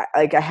was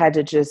I had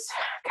to just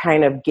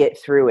kind of get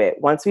through it.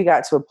 Once we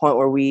got to a point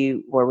where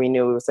we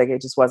knew it was like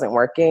it just wasn't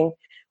working,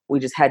 we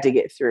just had to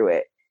get through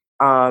it.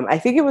 I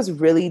think it was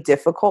really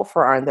difficult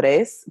for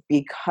Andres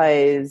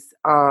because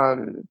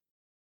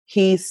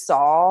he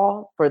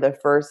saw for the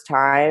first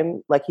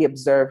time, like he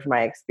observed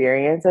my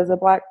experience as a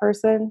Black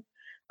person,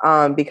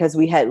 because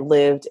we had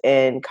lived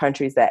in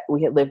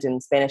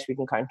Spanish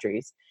speaking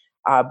countries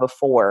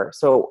before.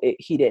 So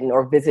he didn't,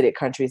 or visited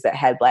countries that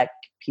had Black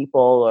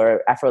people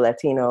or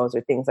Afro-Latinos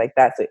or things like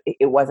that. So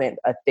it wasn't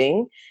a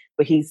thing,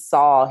 but he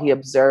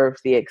observed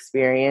the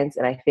experience.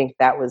 And I think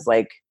that was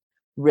like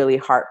really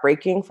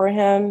heartbreaking for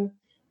him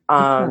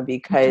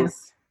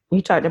because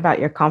you talked about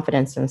your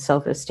confidence and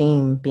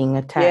self-esteem being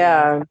attacked.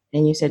 Yeah.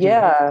 And you said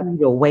Yeah. you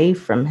moved away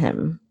from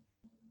him.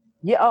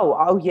 Yeah.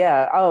 Oh,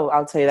 yeah. Oh,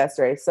 I'll tell you that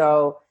story.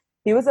 So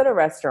he was at a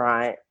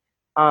restaurant,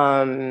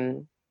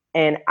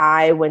 and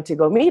I went to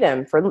go meet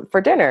him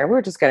for dinner. We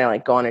were just gonna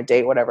like go on a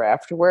date, whatever,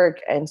 after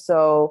work. And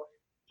so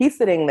he's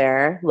sitting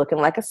there looking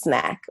like a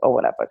snack or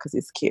whatever because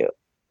he's cute.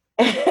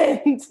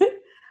 And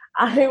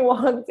I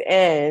walked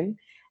in,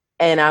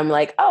 and I'm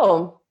like,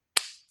 oh.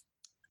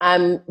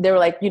 They were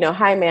like,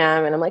 hi,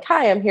 ma'am. And I'm like,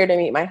 hi, I'm here to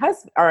meet my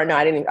husband. Or no,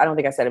 I don't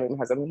think I said to meet my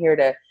husband. I'm here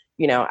to,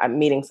 I'm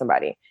meeting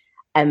somebody.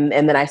 And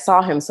then I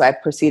saw him. So I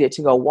proceeded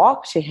to go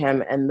walk to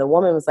him. And the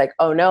woman was like,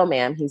 oh no,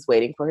 ma'am, he's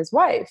waiting for his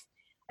wife.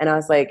 And I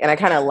was like, and I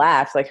kind of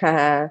laughed like,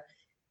 haha.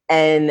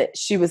 And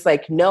she was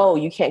like, no,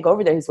 you can't go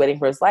over there. He's waiting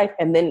for his wife.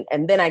 And then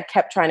I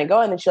kept trying to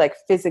go. And then she like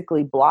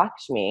physically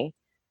blocked me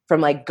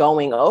from like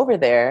going over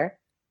there.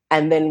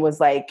 And then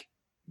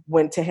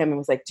went to him and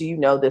was like, do you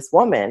know this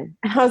woman?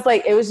 And I was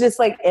like, it was just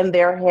like in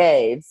their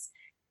heads,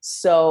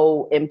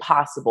 so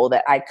impossible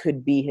that I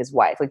could be his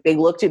wife. Like they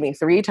looked at me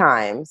 3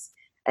 times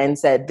and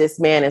said, this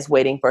man is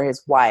waiting for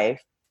his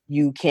wife.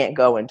 You can't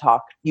go and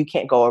talk. You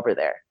can't go over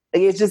there.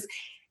 Like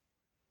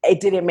it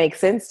didn't make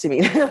sense to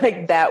me.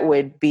 Like that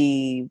was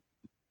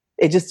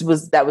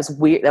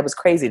weird. That was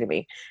crazy to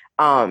me.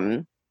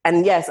 And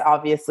yes,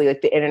 obviously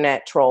like the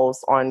internet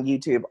trolls on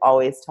YouTube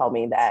always tell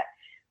me that,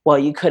 well,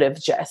 you could have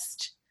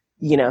just,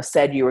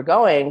 said you were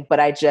going,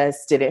 but I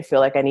just didn't feel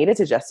like I needed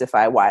to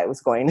justify why I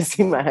was going to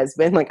see my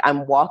husband. Like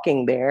I'm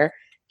walking there.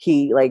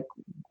 He like,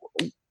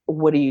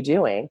 what are you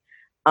doing?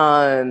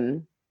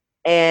 And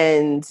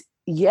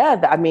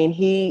yeah, I mean,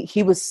 he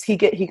used to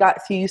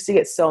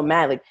get so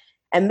mad. Like,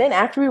 and then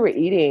after we were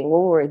eating,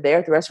 when we were there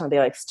at the restaurant, they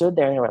like stood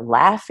there and they were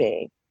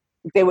laughing.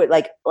 They would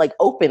like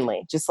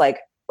openly, just like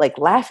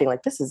laughing,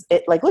 like this is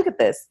it. Like, look at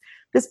this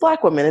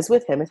Black woman is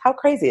with him. How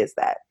crazy is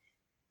that?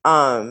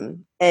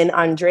 And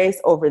Andres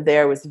over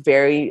there was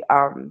very,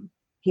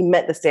 he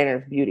met the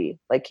standard of beauty.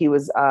 Like he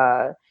was,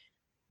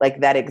 like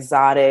that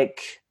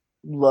exotic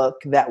look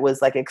that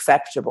was like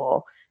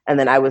acceptable. And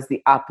then I was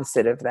the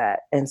opposite of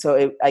that. And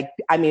so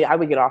I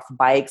would get off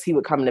bikes. He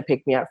would come to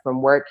pick me up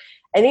from work.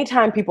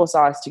 Anytime people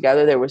saw us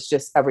together, there was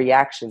just a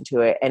reaction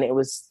to it. And it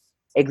was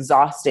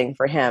exhausting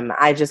for him.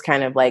 I just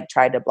kind of like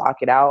tried to block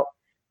it out.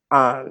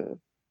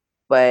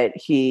 But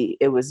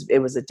it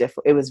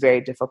was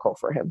very difficult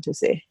for him to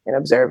see and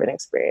observe and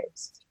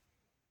experience.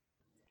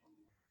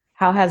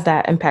 How has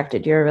that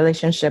impacted your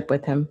relationship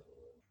with him?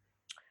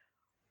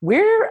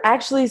 We're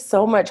actually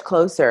so much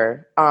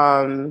closer.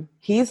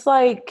 He's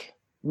like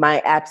my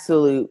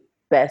absolute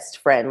best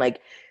friend.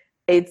 Like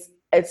it's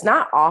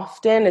not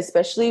often,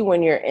 especially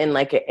when you're in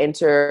like an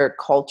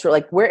intercultural,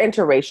 like we're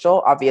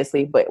interracial,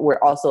 obviously, but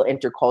we're also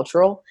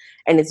intercultural.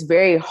 And it's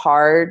very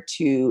hard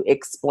to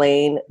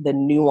explain the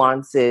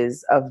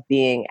nuances of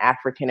being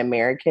African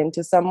American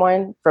to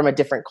someone from a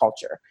different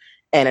culture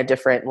and a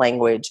different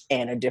language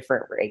and a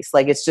different race.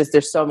 Like it's just,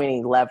 there's so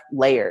many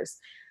layers.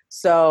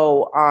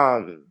 So,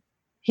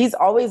 he's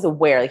always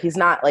aware. Like he's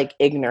not like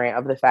ignorant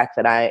of the fact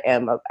that I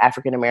am an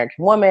African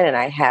American woman and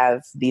I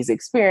have these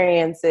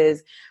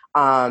experiences.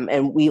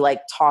 And we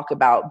like talk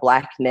about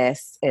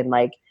Blackness and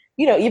like,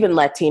 you know, even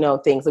Latino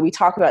things. Like we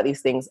talk about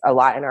these things a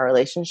lot in our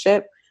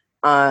relationship.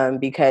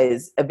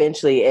 Because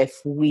eventually if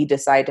we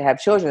decide to have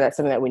children, that's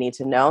something that we need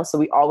to know. So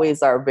we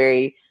always are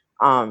very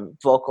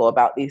vocal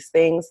about these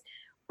things.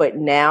 But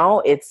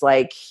now it's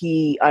like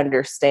he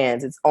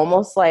understands. It's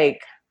almost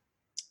like,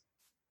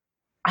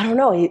 I don't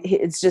know.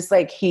 It's just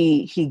like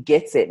he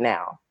gets it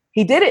now.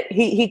 He did it.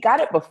 He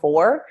got it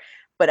before,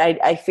 but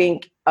I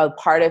think a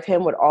part of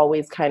him would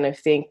always kind of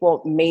think,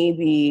 well,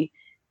 maybe,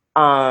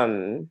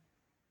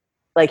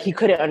 like he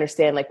couldn't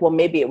understand. Like, well,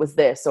 maybe it was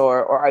this,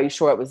 or are you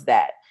sure it was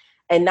that?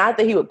 And not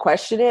that he would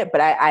question it, but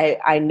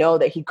I know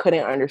that he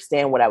couldn't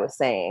understand what I was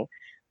saying.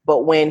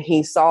 But when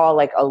he saw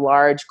like a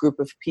large group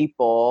of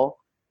people,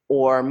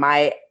 or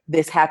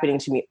this happening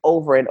to me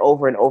over and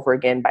over and over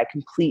again by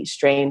complete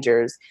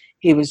strangers,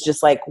 he was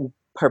just like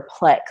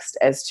perplexed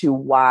as to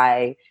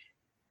why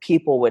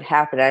people would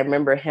happen. I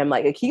remember him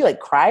like he like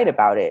cried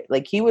about it.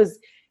 Like he was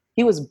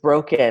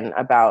broken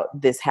about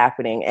this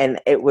happening. And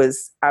it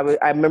was, I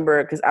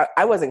remember, because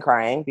I wasn't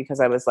crying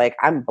because I was like,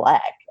 I'm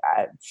Black.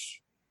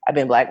 I've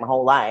been Black my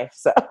whole life.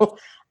 So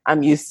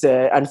I'm used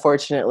to,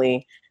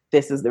 unfortunately,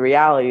 this is the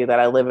reality that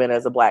I live in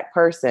as a Black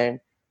person.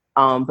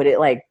 But it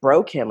like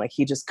broke him. Like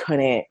he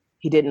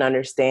didn't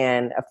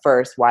understand at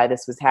first why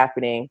this was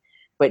happening.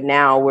 But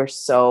now we're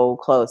so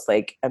close.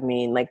 Like, I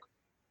mean, like,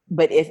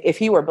 but if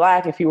he were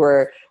Black, if he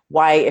were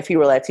white, if he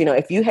were Latino,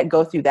 if you had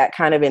go through that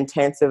kind of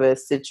intense of a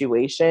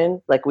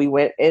situation, like we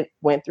went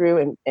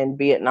through in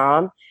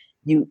Vietnam,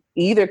 you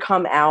either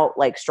come out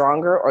like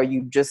stronger or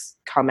you just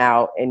come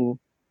out and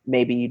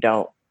maybe you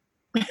don't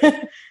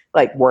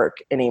like work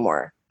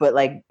anymore. But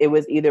like, it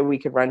was either we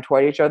could run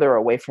toward each other or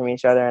away from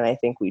each other. And I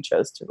think we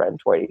chose to run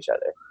toward each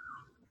other.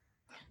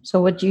 So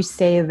would you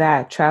say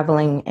that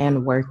traveling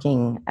and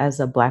working as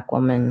a Black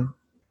woman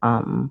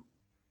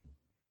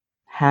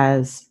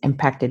has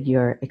impacted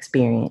your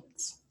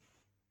experience?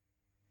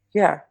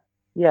 Yeah,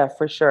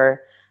 for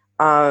sure.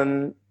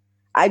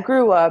 I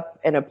grew up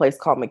in a place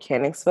called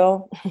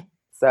Mechanicsville.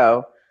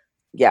 So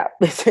yeah,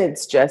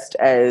 it's just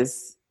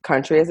as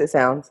country as it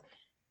sounds.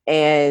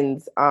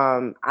 And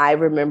I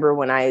remember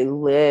when I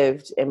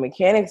lived in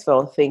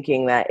Mechanicsville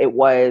thinking that it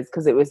was,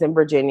 because it was in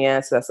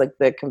Virginia, so that's like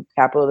the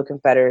capital of the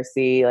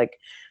Confederacy, like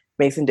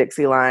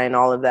Mason-Dixie line,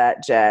 all of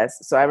that jazz.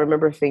 So I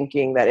remember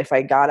thinking that if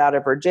I got out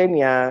of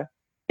Virginia,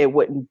 it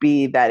wouldn't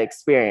be that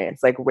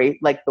experience. Like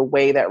like the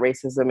way that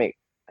racism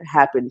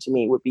happened to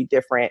me would be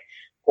different,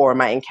 or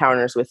my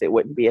encounters with it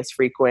wouldn't be as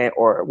frequent,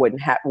 or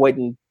wouldn't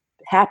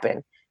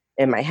happen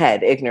in my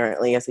head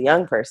ignorantly as a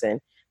young person.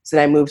 So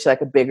then I moved to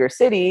like a bigger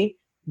city,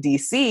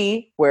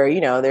 DC, where, you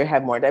know, they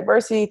have more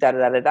diversity,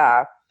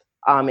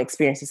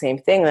 experience the same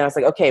thing. And I was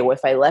like, okay, well,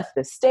 if I left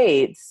the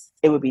States,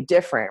 it would be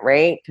different,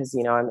 right? Because,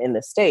 you know, I'm in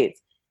the States.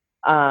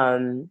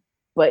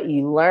 But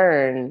you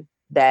learn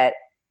that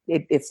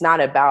it's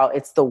not about,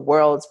 it's the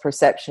world's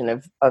perception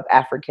of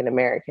African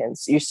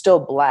Americans. You're still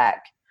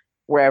Black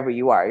wherever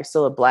you are. You're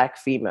still a Black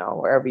female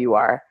wherever you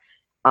are.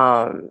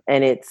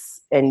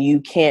 And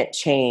you can't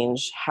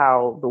change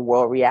how the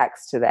world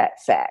reacts to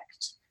that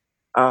fact.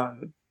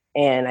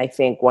 And I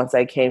think once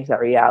I came to that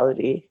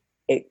reality,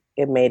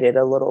 it made it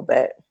a little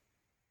bit,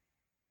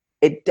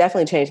 it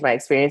definitely changed my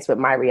experience, but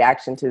my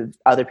reaction to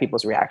other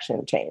people's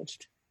reaction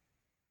changed.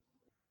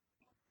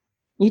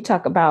 You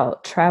talk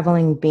about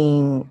traveling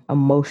being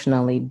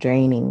emotionally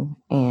draining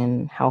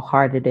and how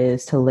hard it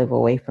is to live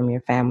away from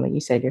your family. You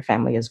said your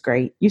family is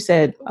great. You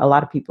said a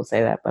lot of people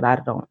say that, but I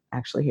don't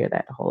actually hear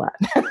that a whole lot.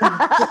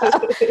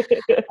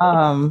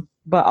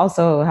 But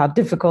also how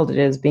difficult it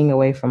is being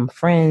away from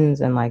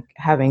friends and like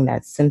having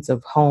that sense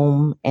of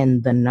home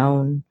and the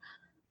known.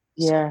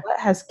 Yeah. So what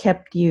has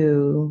kept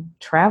you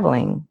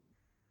traveling?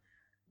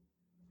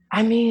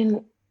 I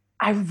mean,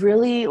 I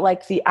really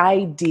like the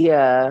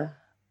idea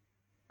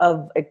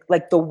of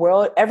like the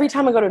world. Every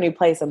time I go to a new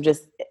place, I'm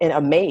just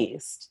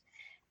amazed.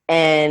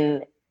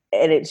 And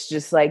it's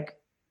just like,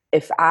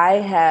 if I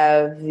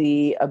have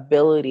the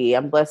ability,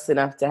 I'm blessed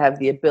enough to have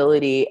the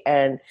ability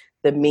and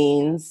the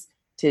means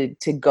to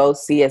go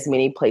see as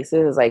many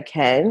places as I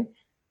can.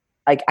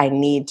 Like, I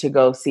need to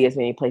go see as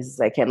many places as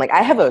I can. Like,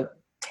 I have a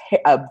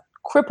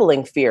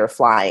crippling fear of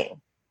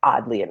flying,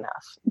 oddly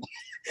enough.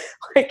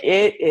 Like,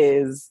 it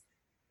is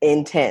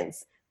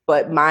intense.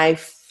 But my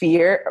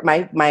fear,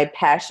 my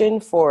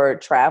passion for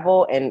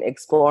travel and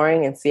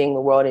exploring and seeing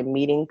the world and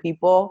meeting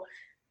people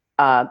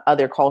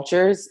other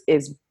cultures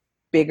is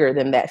bigger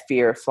than that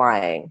fear of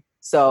flying.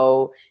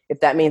 So if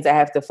that means I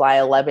have to fly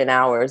 11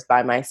 hours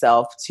by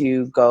myself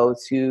to go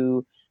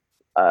to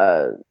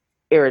uh,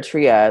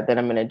 Eritrea, then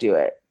I'm going to do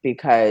it,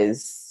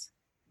 because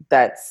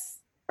that's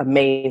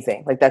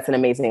amazing. Like, that's an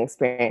amazing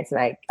experience,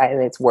 and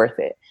and it's worth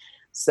it.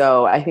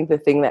 So I think the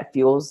thing that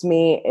fuels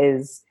me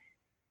is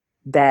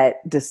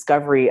that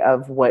discovery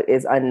of what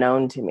is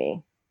unknown to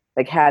me,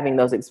 like having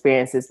those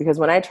experiences. Because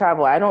when I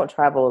travel, I don't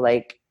travel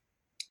like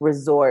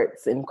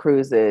resorts and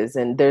cruises,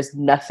 and there's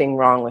nothing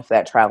wrong with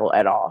that travel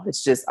at all.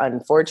 It's just,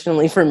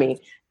 unfortunately for me,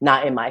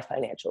 not in my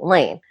financial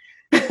lane.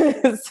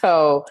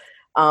 So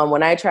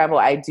when I travel,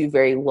 I do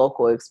very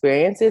local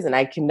experiences, and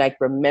I can like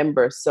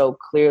remember so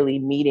clearly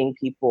meeting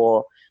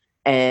people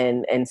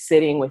and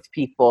sitting with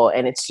people,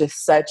 and it's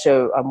just such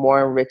a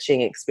more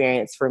enriching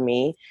experience for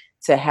me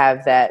to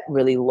have that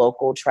really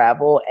local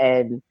travel.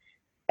 And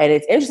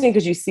it's interesting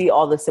because you see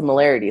all the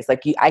similarities.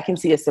 Like, I can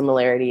see a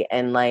similarity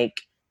in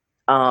like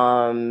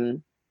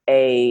um,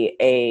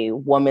 a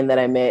woman that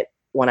I met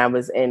when I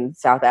was in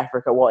South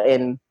Africa.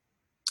 I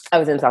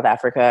was in South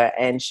Africa,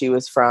 and she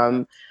was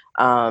from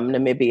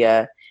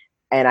Namibia,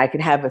 and I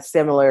could have a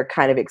similar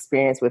kind of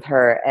experience with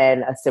her,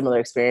 and a similar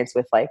experience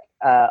with like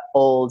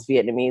old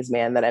Vietnamese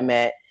man that I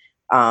met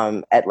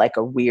at like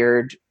a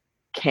weird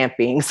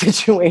camping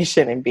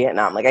situation in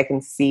Vietnam. Like, I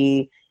can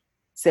see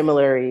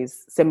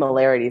similarities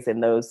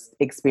in those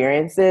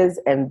experiences,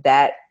 and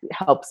that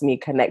helps me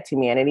connect to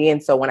humanity.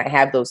 And so when I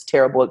have those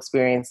terrible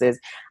experiences,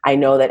 I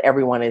know that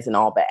everyone isn't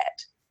all bad,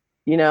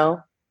 you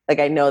know, like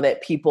I know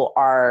that people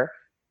are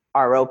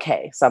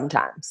okay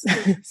sometimes.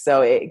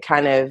 So it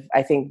kind of,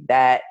 I think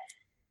that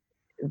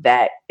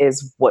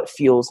is what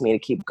fuels me to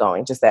keep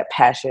going, just that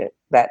passion,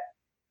 that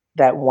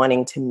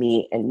wanting to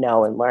meet and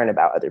know and learn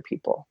about other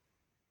people.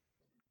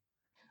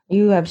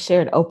 You have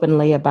shared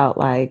openly about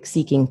like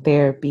seeking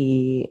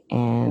therapy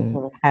and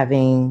Mm-hmm.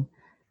 having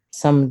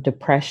some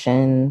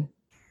depression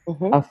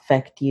Mm-hmm.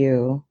 affect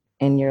you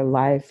in your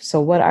life. So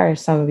what are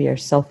some of your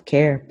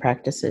self-care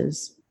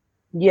practices?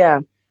 Yeah.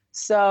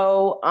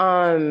 So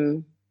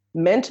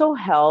mental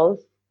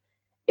health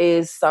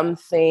is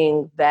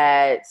something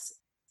that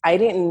I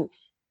didn't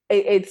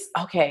it's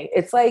okay.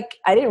 It's like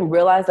I didn't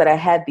realize that I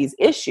had these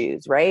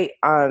issues, right?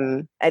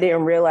 I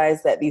didn't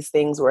realize that these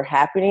things were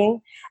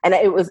happening. And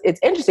it's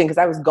interesting because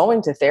I was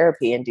going to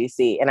therapy in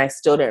DC, and I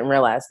still didn't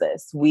realize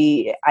this.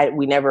 We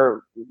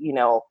never,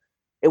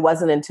 it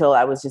wasn't until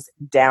I was just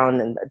down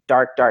in a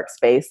dark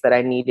space that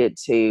I needed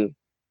to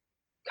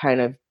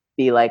kind of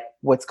be like,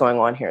 what's going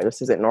on here?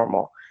 This isn't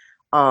normal.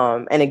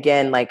 And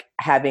again, like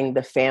having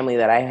the family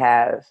that I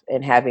have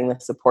and having the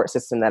support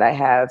system that I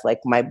have,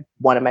 like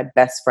one of my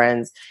best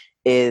friends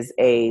is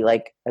a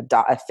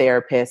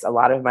therapist. A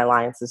lot of my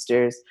Lion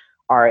sisters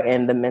are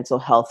in the mental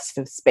health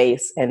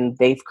space, and um,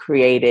 they've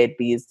created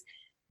these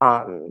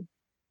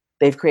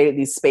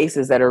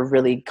spaces that are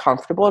really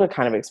comfortable to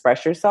kind of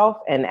express yourself.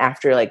 And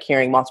after like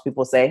hearing multiple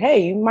people say,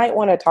 hey, you might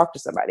want to talk to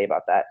somebody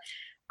about that,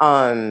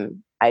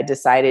 I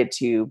decided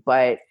to.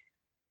 But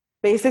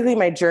basically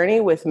my journey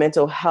with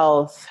mental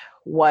health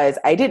was,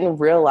 I didn't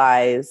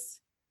realize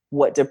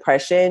what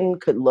depression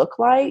could look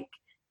like,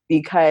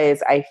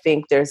 because I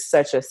think there's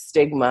such a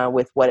stigma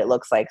with what it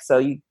looks like. So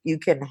you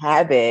can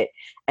have it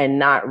and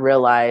not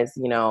realize,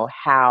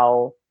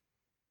 how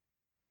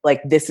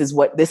like this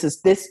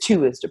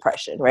too is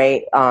depression,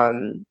 right?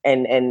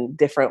 And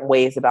different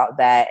ways about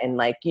that, and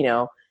like,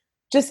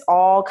 just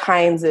all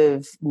kinds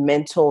of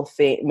mental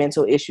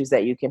issues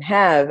that you can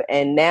have.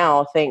 And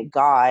now, thank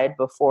God,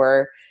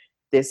 before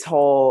this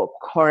whole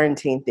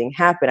quarantine thing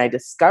happened, I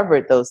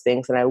discovered those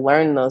things and I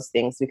learned those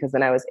things, because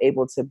then I was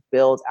able to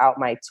build out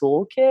my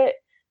toolkit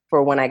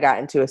for when I got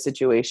into a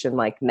situation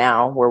like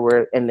now where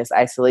we're in this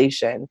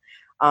isolation.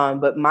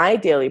 But my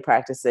daily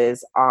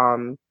practices,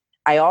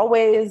 I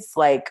always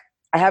I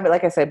have it,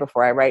 like I said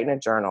before, I write in a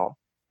journal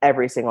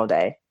every single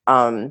day.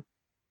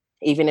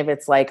 Even if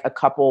it's like a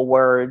couple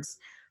words,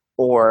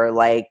 or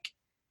like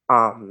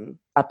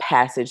a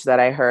passage that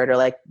I heard, or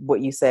like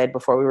what you said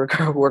before we were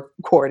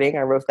recording,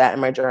 I wrote that in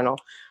my journal.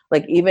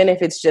 Like, even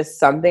if it's just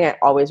something, I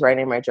always write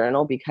in my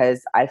journal,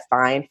 because I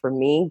find for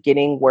me,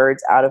 getting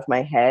words out of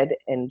my head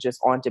and just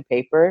onto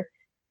paper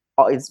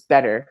is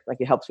better.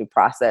 Like, it helps me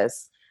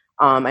process.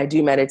 I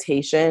do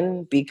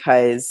meditation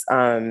because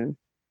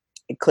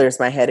it clears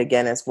my head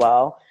again as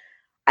well.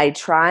 I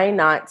try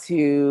not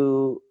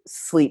to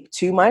sleep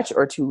too much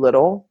or too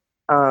little,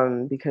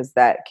 because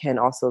that can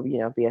also,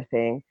 be a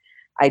thing.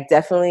 I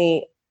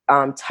definitely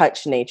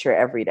touch nature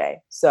every day.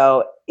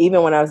 So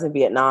even when I was in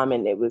Vietnam,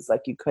 and it was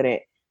like you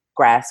couldn't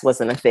grass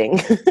wasn't a thing.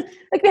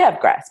 Like they have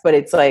grass, but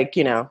it's like,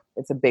 you know,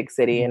 it's a big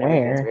city and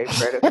everything's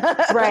very fertile.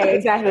 Right,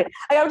 exactly. Like,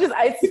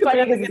 it's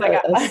funny because it's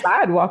like a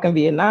sidewalk in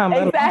Vietnam.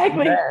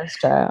 Exactly. Grass,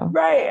 child.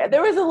 Right.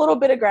 There was a little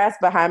bit of grass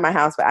behind my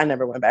house, but I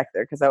never went back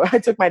there because I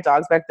took my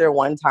dogs back there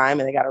one time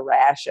and they got a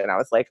rash. And I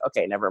was like,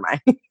 okay, never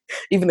mind.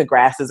 Even the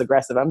grass is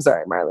aggressive. I'm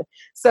sorry, Marley.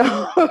 So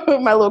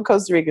my little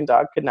Costa Rican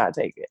dog could not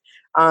take it.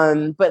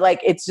 But like,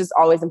 it's just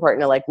always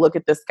important to like look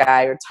at the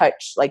sky or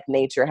touch like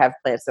nature, have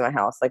plants in my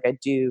house. Like I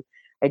do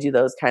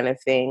those kind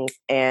of things.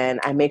 And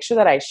I make sure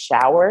that I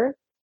shower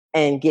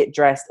and get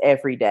dressed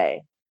every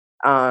day.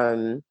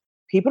 People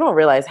don't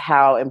realize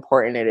how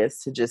important it is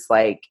to just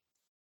like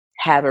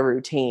have a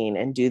routine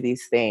and do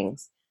these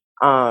things.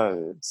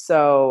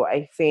 So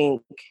I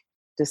think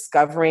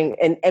discovering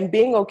and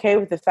being okay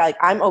with the fact, like,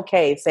 I'm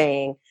okay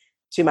saying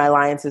to my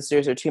Lion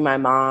sisters or to my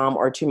mom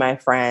or to my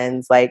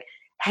friends, like,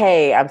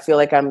 hey, I feel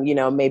like I'm, you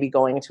know, maybe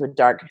going into a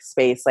dark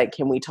space. Like,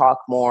 can we talk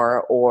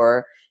more?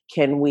 Or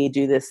can we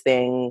do this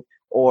thing?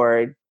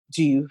 Or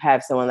do you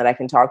have someone that I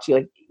can talk to?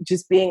 Like,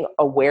 just being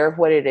aware of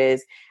what it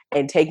is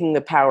and taking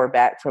the power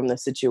back from the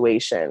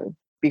situation.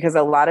 Because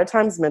a lot of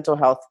times mental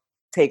health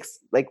takes,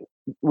 like,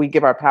 we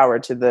give our power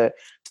to the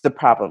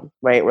problem,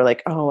 right? We're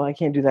like, oh, I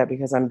can't do that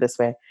because I'm this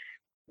way.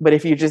 But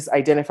if you just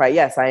identify,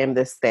 yes, I am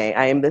this thing,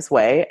 I am this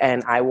way,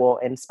 and I will,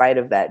 in spite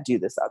of that, do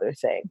this other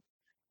thing.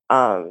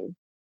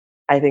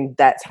 I think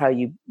that's how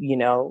you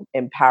know,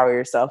 empower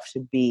yourself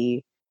to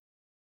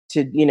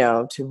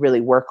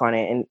really work on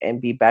it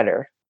and be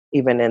better,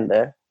 even in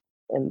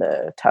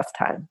the tough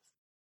times.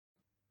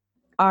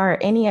 Are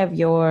any of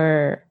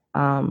your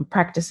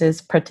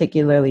practices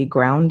particularly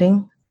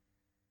grounding?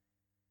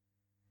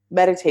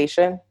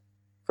 Meditation,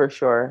 for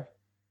sure.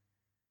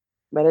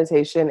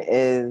 Meditation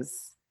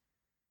is,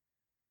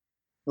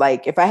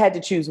 like, if I had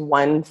to choose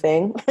one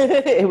thing,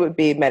 it would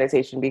be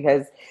meditation,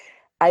 because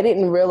I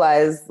didn't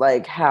realize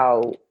like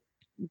how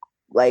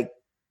like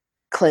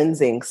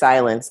cleansing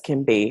silence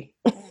can be.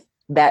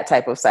 That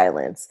type of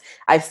silence.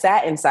 I've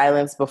sat in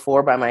silence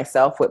before by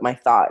myself with my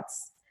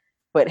thoughts,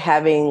 but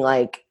having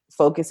like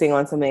focusing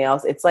on something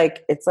else, it's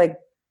like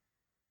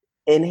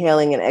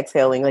inhaling and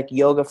exhaling, like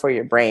yoga for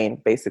your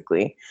brain,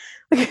 basically.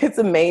 It's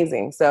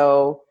amazing.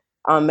 So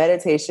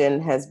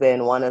meditation has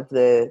been one of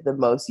the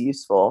most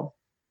useful,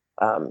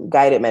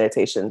 guided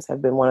meditations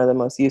have been one of the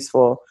most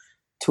useful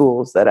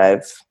tools that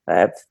I've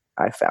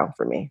found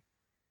for me.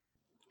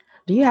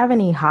 Do you have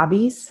any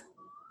hobbies?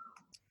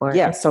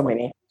 Yeah, so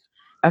many.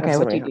 Okay,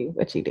 what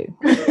you do?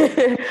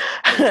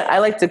 I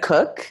like to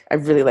cook. I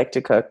really like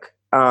to cook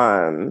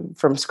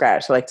from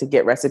scratch. I like to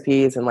get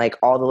recipes and like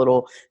all the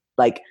little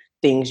like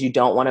things you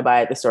don't want to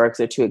buy at the store because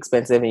they're too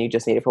expensive and you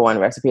just need it for one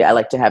recipe. I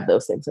like to have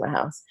those things in my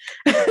house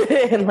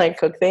and like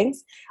cook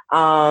things.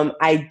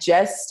 I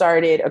just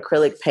started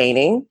acrylic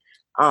painting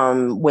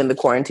when the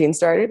quarantine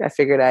started. I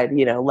figured I'd,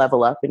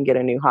 level up and get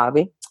a new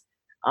hobby.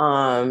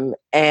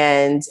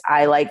 And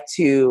I like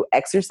to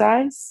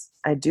exercise.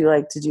 I do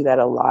like to do that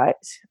a lot.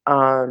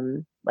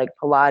 Like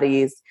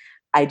Pilates.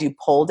 I do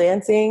pole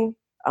dancing.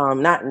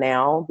 Not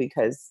now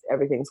because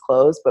everything's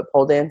closed, but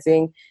pole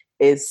dancing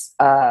is,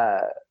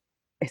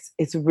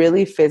 it's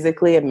really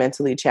physically and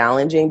mentally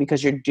challenging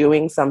because you're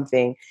doing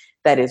something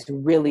that is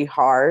really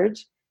hard,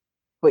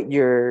 but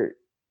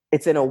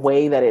it's in a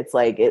way that it's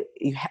like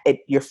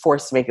you're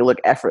forced to make it look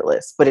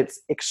effortless, but it's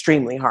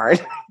extremely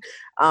hard.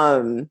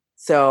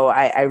 So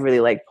I really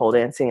like pole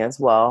dancing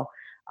as well.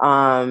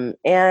 And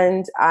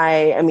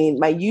I mean,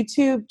 my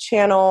YouTube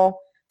channel,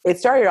 it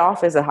started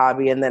off as a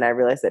hobby, and then I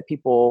realized that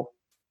people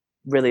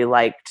really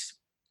liked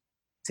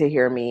to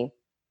hear me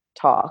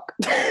talk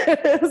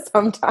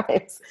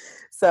sometimes.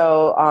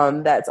 So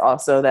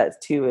that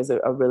too is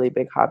a really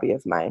big hobby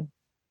of mine.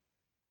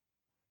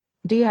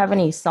 Do you have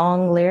any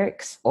song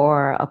lyrics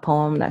or a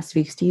poem that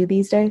speaks to you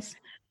these days?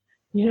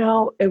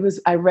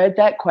 I read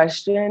that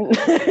question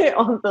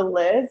on the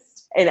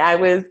list and I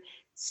was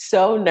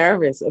so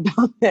nervous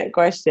about that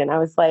question. I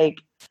was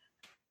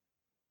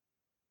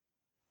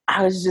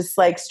just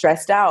like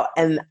stressed out.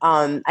 And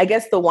I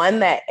guess the one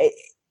that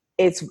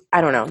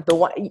I don't know, the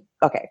one,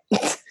 okay.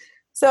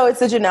 So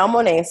it's a Janelle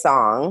Monáe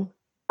song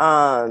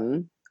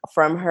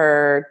from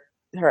her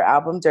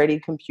album Dirty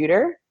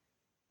Computer.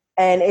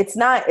 And it's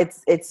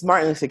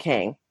Martin Luther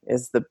King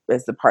is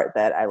the part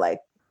that I like.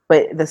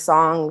 But the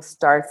song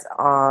starts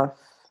off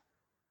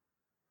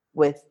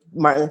with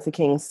Martin Luther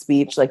King's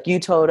speech, like, you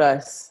told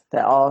us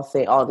that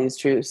all these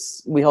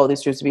truths, we hold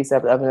these truths to be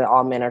self-evident, that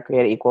all men are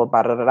created equal,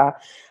 blah, blah, blah, blah.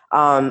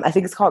 I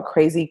think it's called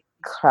Crazy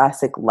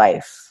Classic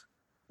Life.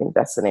 I think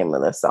that's the name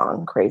of the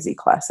song, Crazy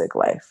Classic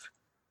Life.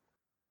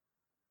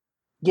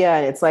 Yeah,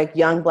 it's like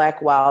young,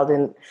 black, wild,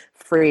 and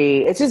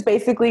free. It's just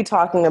basically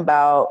talking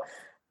about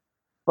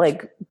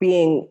like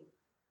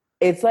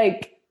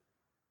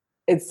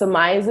it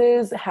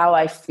surmises how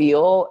I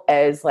feel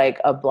as like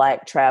a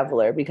Black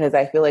traveler, because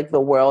I feel like the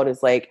world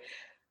is like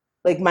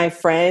my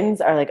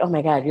friends are like, oh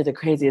my God, you're the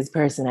craziest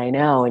person I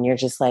know. And you're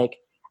just like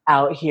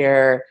out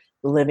here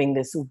living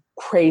this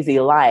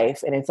crazy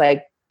life. And it's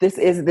like, this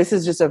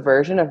is just a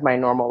version of my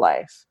normal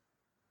life.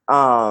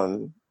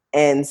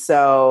 And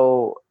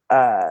so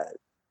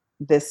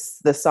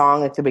the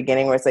song at the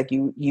beginning where it's like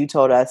you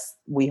told us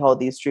we hold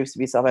these truths to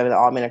be self-evident,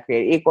 all men are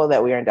created equal,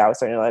 that we are endowed with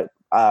certain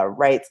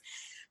rights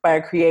by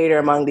our creator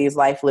among these,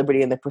 life,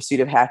 liberty, and the pursuit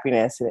of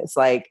happiness. And it's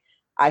like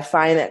I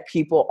find that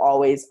people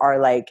always are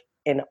like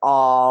in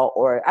awe,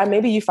 or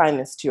maybe you find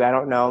this too, I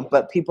don't know,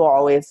 but people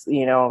always,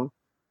 you know,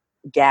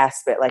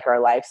 gasp at like our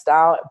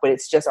lifestyle, but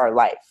it's just our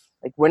life.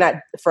 Like we're not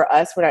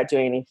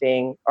doing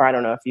anything, or I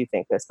don't know if you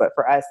think this, but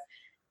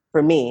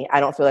for me, I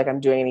don't feel like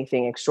I'm doing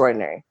anything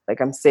extraordinary. Like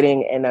I'm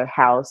sitting in a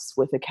house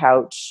with a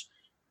couch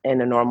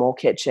and a normal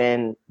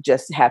kitchen,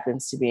 just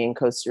happens to be in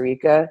Costa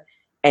Rica.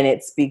 And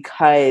it's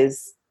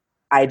because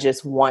I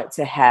just want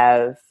to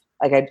have,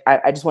 like,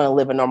 I just want to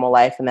live a normal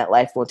life, and that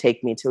life will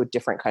take me to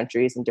different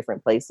countries and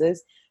different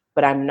places,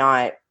 but I'm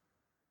not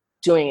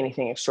doing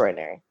anything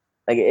extraordinary.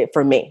 Like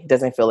for me, it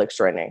doesn't feel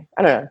extraordinary.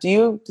 I don't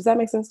know. Does that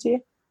make sense to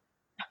you?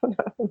 I don't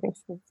know if it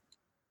makes sense.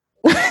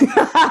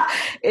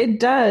 It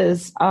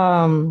does.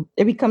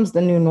 It becomes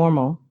the new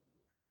normal.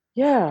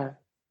 Yeah.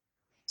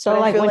 So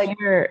like when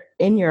you're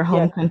in your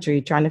home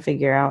country trying to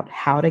figure out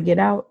how to get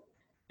out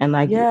and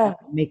like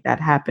make that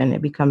happen,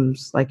 it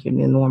becomes like your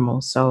new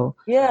normal. So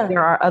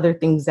there are other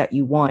things that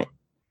you want.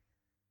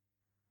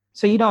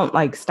 So you don't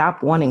like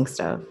stop wanting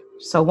stuff.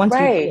 So once you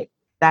get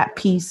that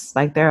piece,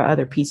 like there are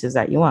other pieces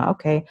that you want.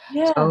 Okay.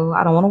 So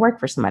I don't want to work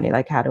for somebody.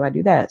 Like, how do I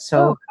do that?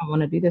 So I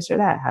want to do this or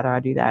that. How do I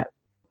do that?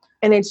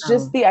 And it's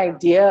just the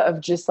idea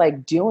of just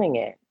like doing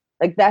it.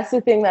 Like that's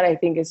the thing that I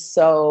think is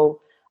so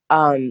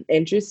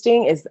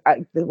interesting is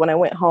when I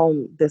went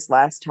home this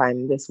last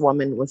time, this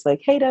woman was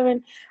like, "Hey,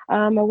 Devin,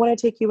 I want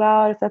to take you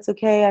out if that's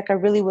okay. Like I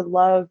really would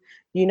love,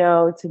 you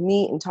know, to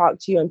meet and talk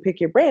to you and pick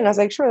your brain." And I was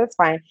like, "Sure, that's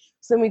fine."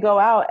 So then we go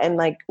out and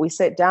like we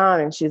sit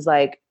down and she's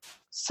like,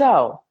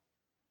 "So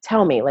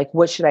tell me, like,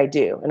 what should I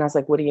do?" And I was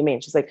like, "What do you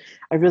mean?" She's like,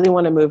 "I really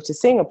want to move to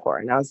Singapore."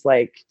 And I was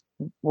like,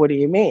 "What do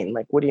you mean?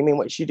 Like, what do you mean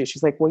what you do?"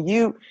 She's like,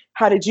 "Well,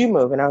 how did you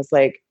move?" And I was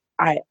like,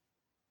 I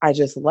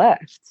just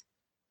left.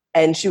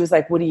 And she was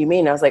like, "What do you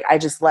mean?" I was like, "I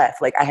just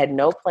left. Like I had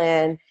no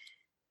plan.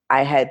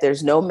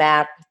 There's no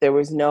map. There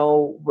was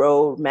no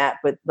road map,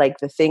 but like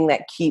the thing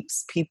that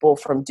keeps people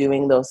from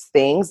doing those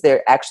things,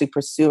 they're actually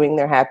pursuing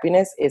their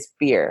happiness, is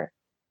fear."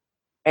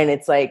 And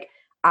it's like,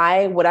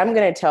 what I'm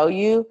going to tell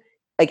you,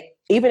 like,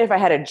 even if I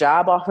had a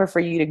job offer for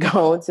you to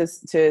go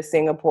to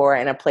Singapore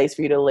and a place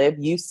for you to live,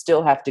 you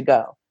still have to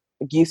go.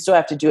 Like, you still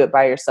have to do it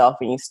by yourself,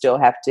 and you still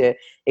have to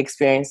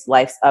experience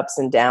life's ups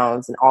and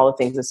downs and all the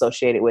things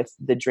associated with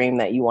the dream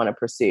that you want to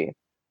pursue.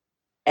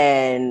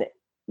 And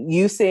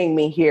you seeing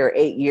me here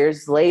 8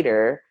 years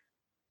later,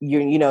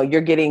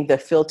 you're getting the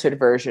filtered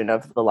version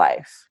of the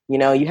life. You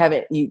know,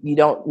 you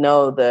don't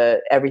know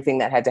everything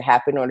that had to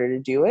happen in order to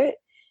do it.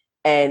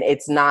 And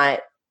it's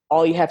not,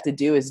 all you have to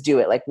do is do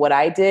it. Like what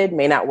I did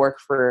may not work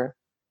for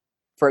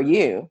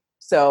you.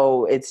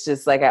 So it's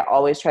just like, I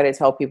always try to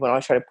tell people, and I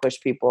always try to push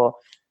people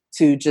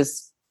to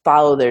just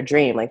follow their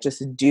dream, like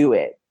just do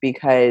it.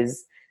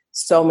 Because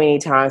so many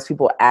times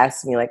people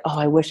ask me like, "Oh,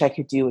 I wish I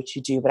could do what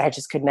you do, but I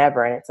just could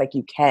never." And it's like,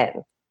 you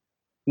can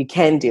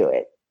do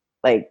it.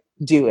 Like,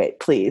 do it,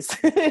 please.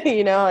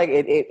 You know, like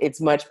it's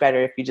much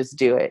better if you just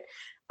do it.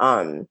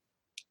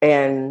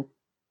 And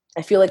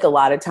I feel like a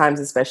lot of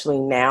times, especially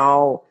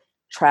now,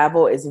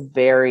 travel is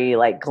very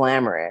like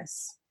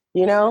glamorous,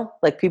 you know,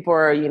 like people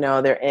are, you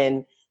know, they're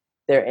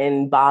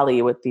in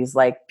Bali with these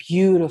like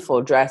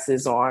beautiful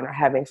dresses on, or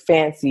having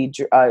fancy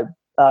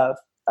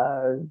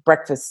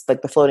breakfast,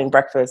 like the floating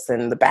breakfast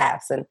and the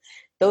baths. And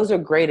those are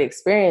great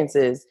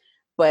experiences,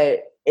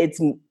 but it's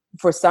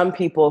for some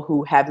people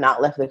who have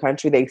not left the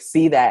country, they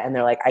see that and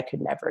they're like, "I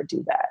could never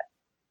do that."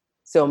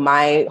 So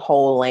my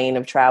whole lane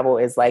of travel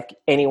is like,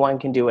 anyone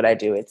can do what I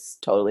do. It's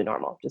totally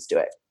normal. Just do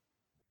it.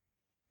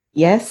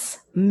 Yes,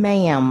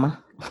 ma'am.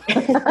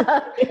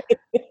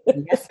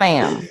 Yes,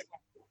 ma'am.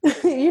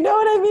 You know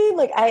what I mean?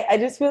 Like, I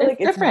just feel like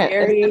it's different.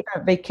 very It's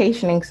different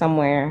vacationing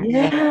somewhere.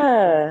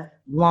 Yeah.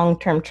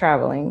 Long-term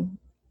traveling.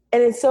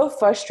 And it's so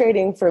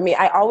frustrating for me.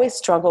 I always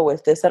struggle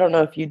with this. I don't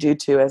know if you do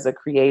too as a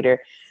creator,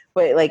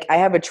 but like I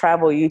have a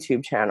travel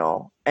YouTube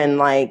channel, and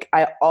like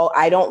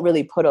I don't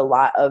really put a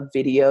lot of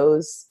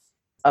videos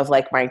of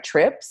like my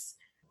trips,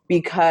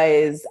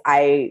 because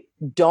I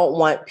don't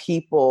want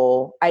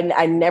people,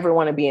 I never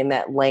want to be in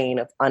that lane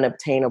of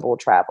unobtainable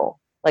travel.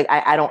 Like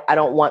I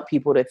don't want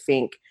people to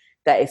think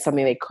that it's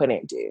something they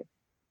couldn't do.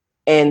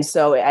 And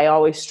so I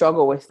always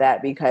struggle with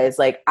that, because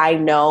like I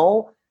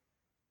know,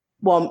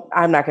 well,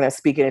 I'm not going to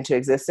speak it into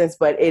existence,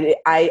 but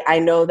I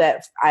know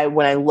that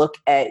when I look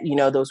at, you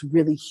know, those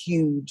really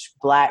huge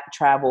Black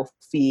travel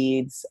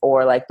feeds,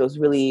 or like those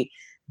really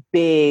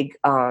big,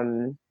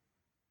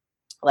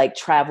 like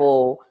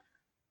travel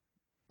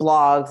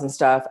blogs and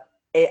stuff,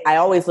 I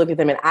always look at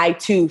them and I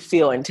too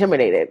feel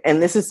intimidated.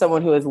 And this is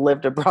someone who has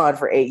lived abroad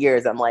for 8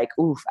 years. I'm like,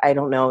 oof, I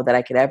don't know that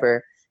I could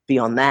ever be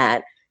on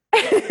that.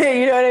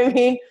 You know what I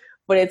mean?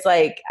 But it's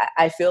like,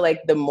 I feel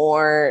like the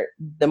more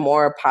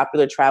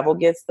popular travel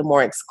gets, the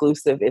more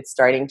exclusive it's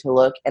starting to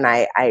look. And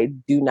I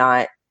do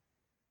not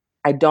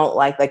I don't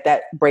like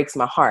that breaks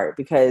my heart,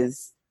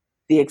 because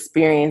the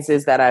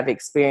experiences that I've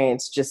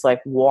experienced just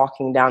like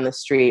walking down the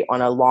street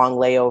on a long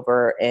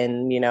layover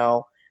in,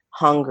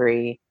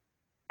 Hungary,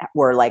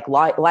 were like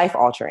life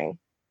altering.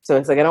 So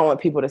it's like, I don't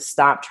want people to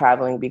stop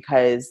traveling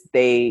because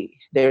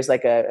there's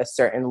like a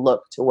certain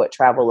look to what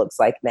travel looks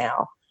like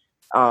now.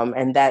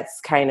 And that's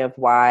kind of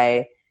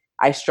why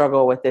I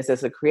struggle with this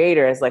as a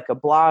creator, as like a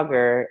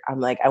blogger. I'm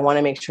like, I want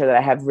to make sure that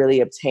I have really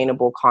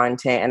obtainable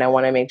content, and I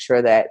want to make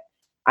sure that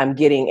I'm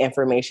getting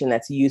information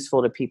that's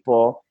useful to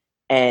people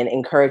and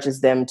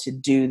encourages them to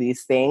do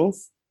these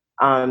things.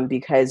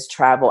 Because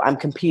travel, I'm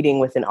competing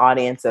with an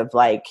audience of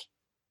like,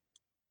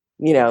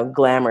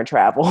 glamour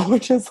travel,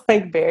 which is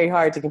like very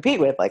hard to compete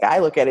with. Like I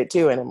look at it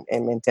too, and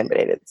I'm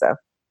intimidated. So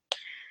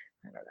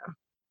I don't know.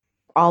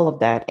 All of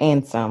that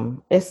and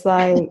some. It's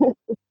like,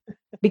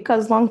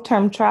 because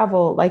long-term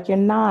travel, like you're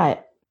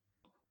not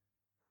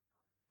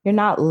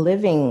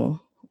living.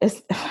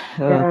 It's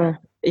Yeah.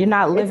 You're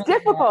not living. It's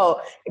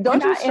difficult.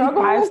 Don't you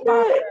struggle with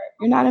it?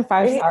 You're not in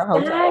 5-star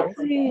hotels.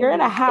 Exactly. You're in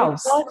a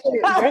house. Exactly.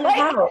 You're in a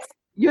house.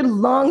 You're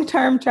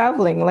long-term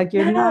traveling. Like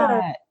you're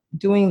not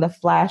doing the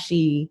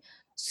flashy,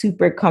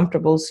 super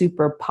comfortable,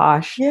 super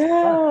posh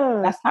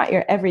stuff. That's not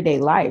your everyday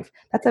life.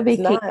 That's a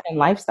vacation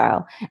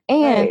lifestyle.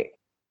 And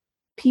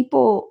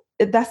people,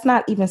 that's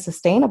not even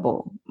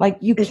sustainable. Like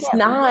you can't. It's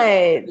not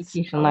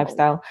vacation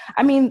lifestyle.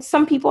 I mean,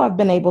 some people have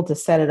been able to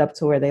set it up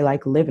to where they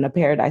like live in a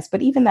paradise,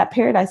 but even that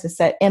paradise is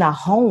set in a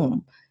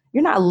home.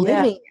 You're not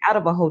living out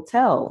of a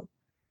hotel.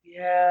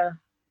 Yeah.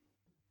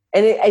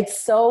 And it's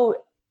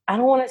so, I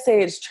don't want to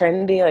say it's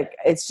trendy. Like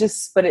it's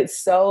just, but it's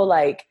so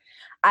like,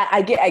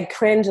 I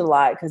cringe a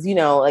lot because,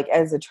 like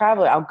as a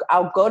traveler,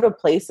 I'll go to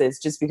places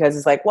just because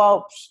it's like,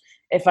 well,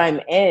 if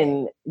I'm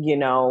in,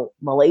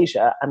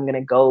 Malaysia, I'm going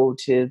to go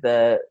to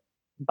the,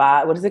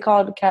 what is it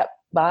called?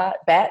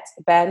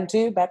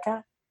 Batu?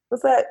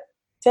 What's that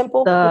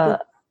temple?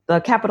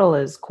 The capital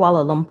is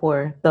Kuala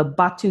Lumpur, the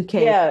Batu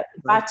Cave. Yeah,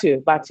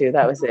 Batu,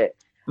 that was it.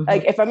 Mm-hmm.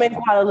 Like if I'm in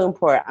Kuala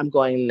Lumpur, I'm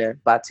going to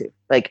Batu.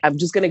 Like I'm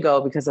just going to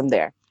go because I'm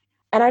there.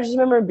 And I just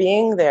remember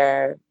being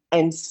there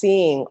and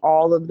seeing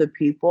all of the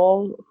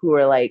people who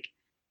are like,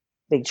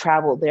 they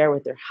traveled there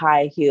with their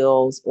high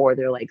heels or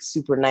their like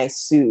super nice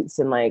suits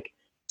and like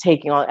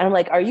taking on. And I'm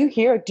like, are you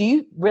here? Do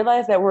you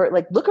realize that we're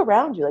like, look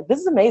around you. Like, this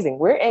is amazing.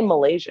 We're in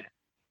Malaysia.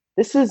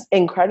 This is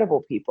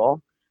incredible,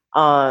 people.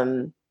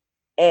 But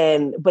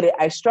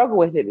I struggle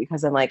with it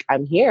because I'm like,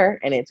 I'm here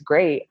and it's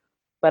great,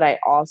 but I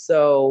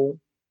also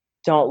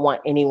don't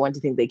want anyone to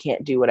think they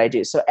can't do what I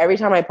do. So every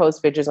time I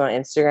post pictures on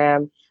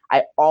Instagram,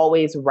 I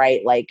always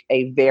write like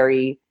a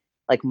very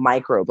like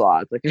micro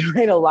blog. Like I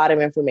write a lot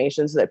of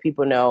information so that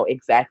people know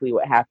exactly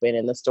what happened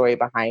and the story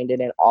behind it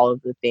and all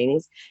of the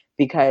things,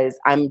 because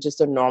I'm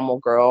just a normal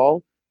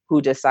girl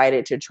who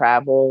decided to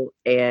travel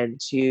and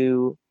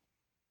to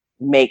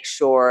make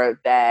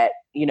sure that,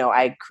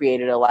 I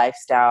created a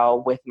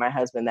lifestyle with my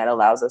husband that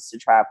allows us to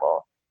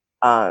travel,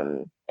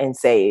 and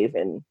save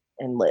and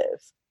live.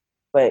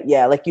 But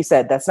yeah, like you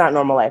said, that's not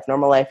normal life.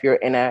 Normal life, you're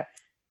in a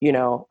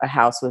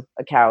house with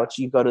a couch.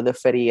 You go to the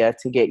feria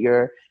to get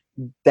your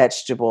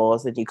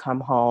vegetables and you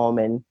come home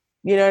and,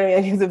 you know what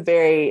I mean?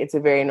 It's a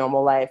very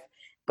normal life.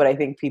 But I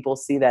think people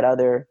see that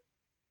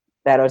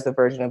as the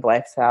version of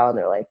lifestyle and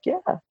they're like, yeah,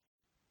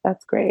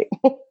 that's great.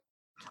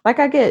 Like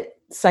I get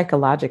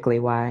psychologically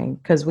why,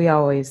 because we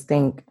always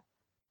think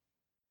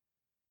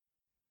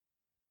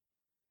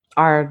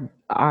we're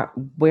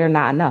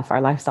not enough.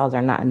 Our lifestyles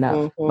are not enough.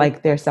 Mm-hmm.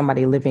 Like there's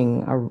somebody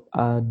living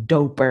a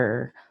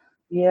doper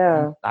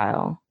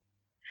lifestyle.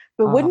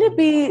 But wouldn't it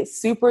be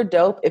super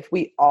dope if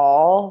we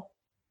all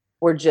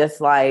were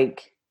just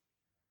like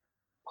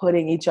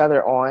putting each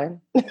other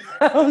on?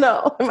 I don't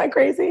know. Am I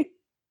crazy?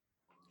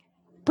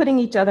 Putting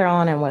each other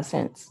on in what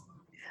sense?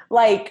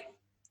 Like,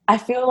 I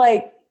feel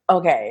like,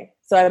 okay,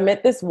 so I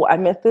met this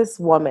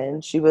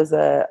woman. She was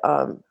a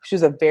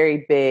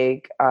very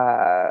big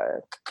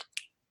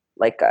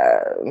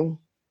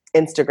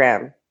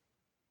Instagram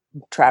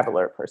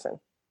traveler person.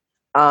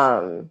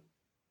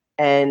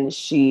 And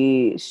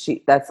she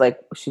that's like,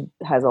 she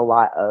has a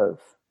lot of,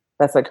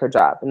 that's like her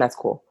job, and that's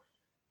cool.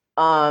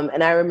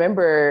 And I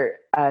remember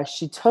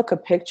she took a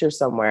picture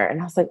somewhere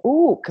and I was like,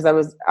 ooh, because I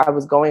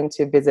was going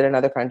to visit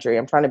another country.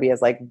 I'm trying to be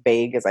as like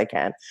vague as I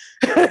can.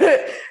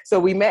 So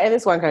we met in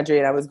this one country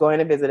and I was going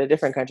to visit a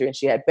different country, and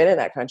she had been in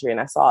that country, and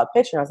I saw a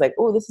picture and I was like,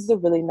 ooh, this is a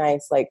really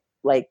nice like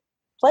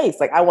place.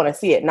 Like I want to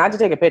see it, not to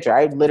take a picture.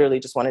 I literally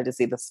just wanted to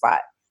see the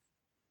spot.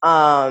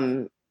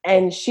 And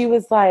she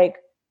was like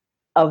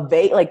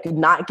like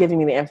not giving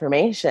me the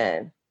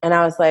information. And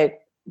I was like,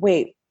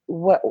 wait,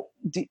 what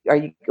are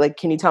you like,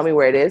 can you tell me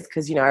where it is?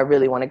 Cause I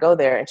really want to go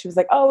there. And she was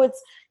like, oh,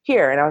 it's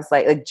here. And I was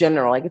like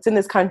general, like it's in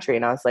this country.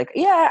 And I was like,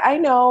 yeah, I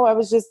know. I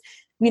was just,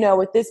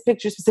 with this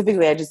picture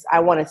specifically, I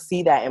want to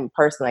see that in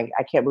person. Like,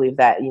 I can't believe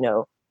that,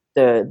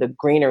 the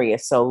greenery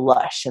is so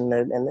lush and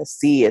the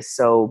sea is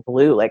so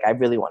blue. Like, I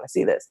really want to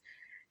see this.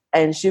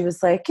 And she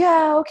was like,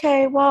 yeah,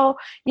 okay, well,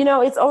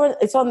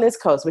 it's on this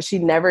coast, but she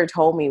never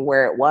told me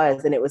where it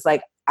was. And it was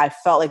like I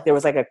felt like there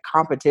was like a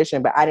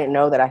competition, but I didn't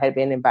know that I had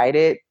been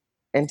invited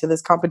into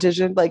this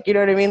competition. Like, you know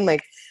what I mean?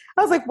 Like,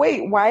 I was like,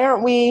 wait, why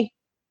aren't we?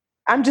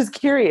 I'm just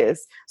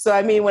curious. So,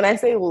 I mean, when I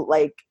say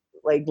like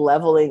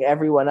leveling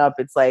everyone up,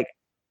 it's like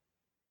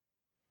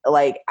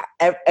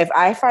if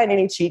I find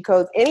any cheat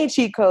codes,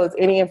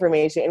 any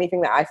information,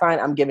 anything that I find,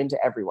 I'm giving to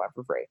everyone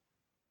for free.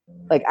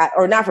 Like,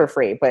 or not for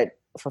free, but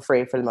for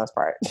free for the most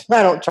part.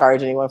 I don't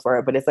charge anyone for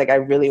it, but it's like, I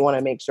really want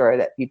to make sure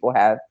that people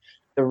have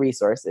the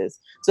resources.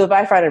 So if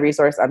I find a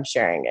resource, I'm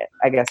sharing it,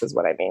 I guess is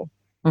what I mean.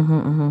 Mm-hmm,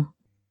 mm-hmm.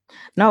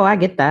 No, I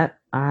get that.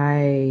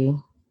 I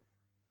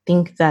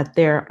think that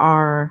there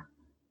are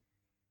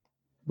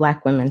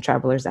Black women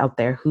travelers out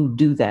there who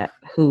do that,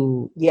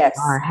 who Yes.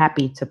 are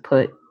happy to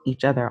put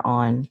each other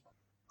on.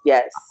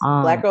 Yes.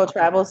 Black Girl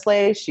Travel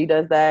Slave, she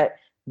does that.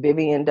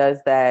 Vivian does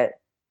that.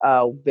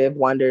 Viv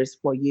Wonders,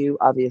 well, you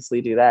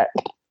obviously do that.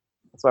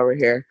 That's why we're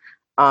here.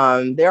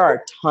 There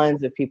are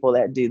tons of people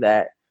that do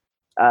that.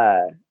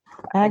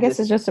 I guess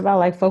it's just about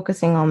like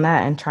focusing on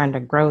that and trying to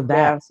grow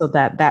that so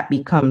that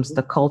becomes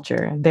the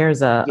culture.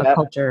 There's a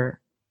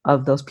culture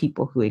of those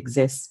people who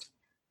exist.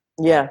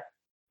 Yeah,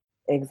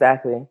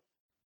 exactly.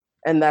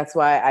 And that's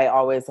why I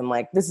always am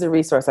like, this is a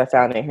resource I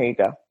found it. Here you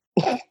go.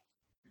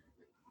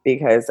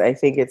 Because I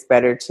think it's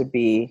better to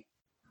be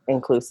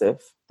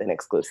inclusive than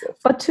exclusive.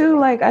 But too,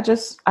 like,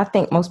 I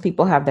think most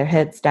people have their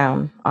heads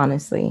down,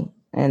 honestly,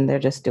 and they're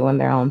just doing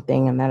their own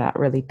thing and they're not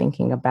really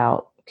thinking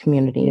about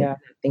community,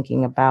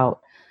 thinking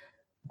about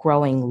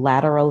growing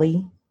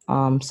laterally.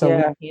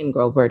 So we can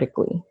grow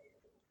vertically.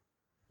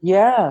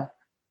 Yeah.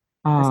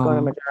 Let's go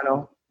to my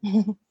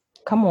journal.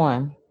 Come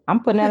on. I'm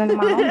putting that in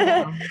my own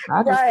journal.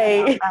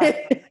 Right.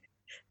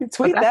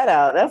 Tweet that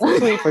out. That's a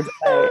tweet for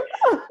today.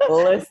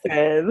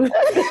 Listen.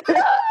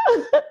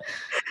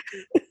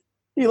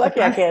 You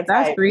lucky I can't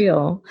type. That's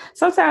real.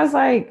 Sometimes,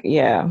 like,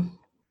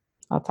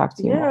 I'll talk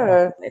to you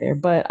more later.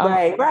 But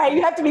right.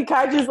 You have to be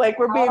conscious, like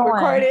we're being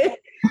recorded.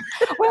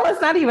 Well,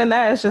 it's not even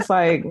that. It's just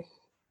like,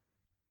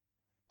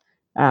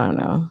 I don't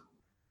know.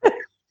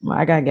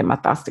 I gotta get my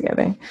thoughts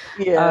together.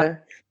 Yeah.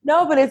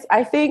 No, but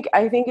I think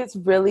it's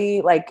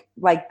really like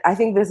I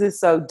think this is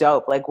so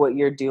dope. Like what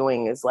you're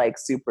doing is like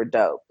super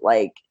dope.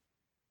 Like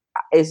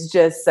it's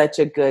just such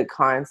a good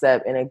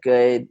concept and a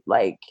good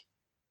I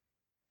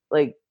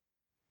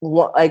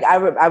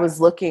was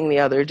looking the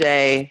other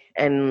day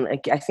and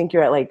like, I think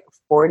you're at like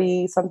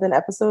 40 something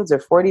episodes or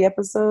 40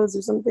 episodes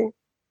or something,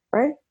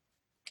 right?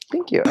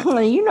 Thank you.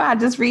 You know, I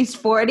just reached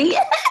 40.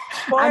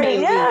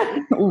 40,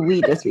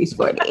 we just reached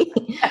 40.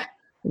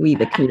 We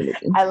the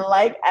community. I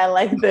like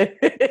the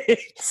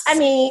I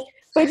mean,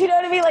 but you know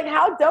what I mean? Like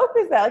how dope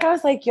is that? Like I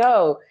was like,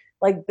 yo,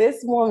 like this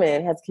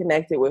woman has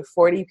connected with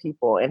 40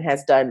 people and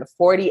has done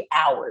 40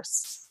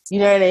 hours. You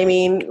know what I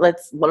mean?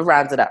 Let's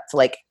round it up to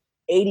like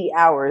 80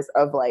 hours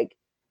of like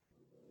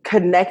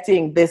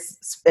connecting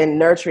this and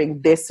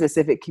nurturing this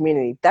specific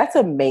community. That's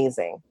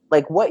amazing.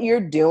 Like what you're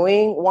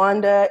doing,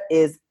 Wanda,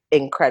 is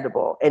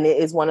incredible. And it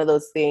is one of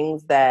those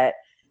things that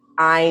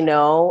I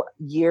know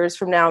years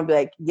from now and be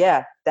like,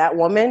 yeah, that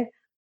woman,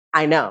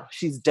 I know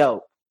she's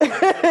dope.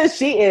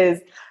 She is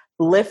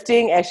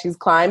lifting as she's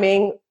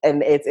climbing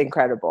and it's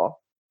incredible.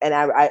 And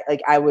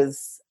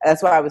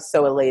that's why I was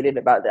so elated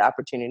about the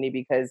opportunity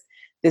because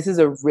this is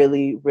a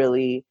really,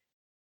 really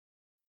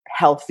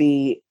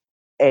healthy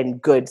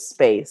and good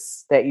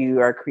space that you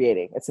are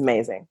creating. It's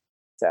amazing.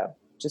 So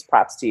just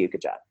props to you.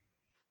 Good job.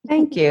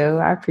 Thank you.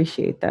 I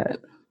appreciate that.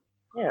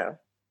 Yeah.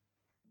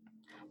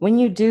 When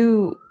you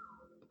do,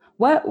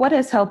 what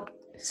has helped?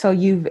 So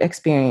you've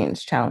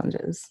experienced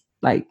challenges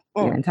like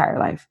your entire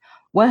life.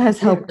 What has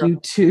helped you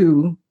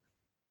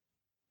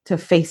to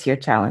face your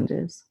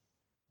challenges?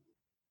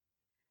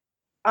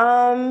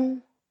 My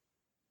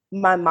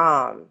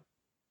mom.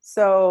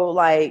 So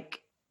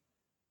like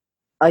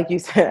you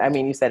said, I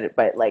mean, you said it,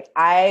 but like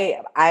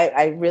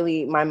I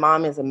really, my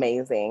mom is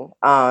amazing.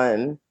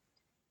 I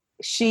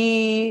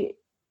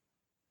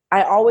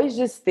always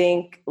just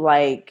think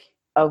like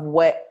of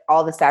what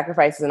all the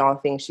sacrifices and all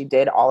the things she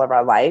did all of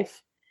our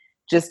life,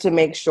 just to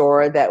make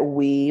sure that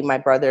we, my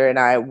brother and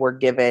I, were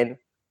given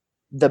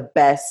the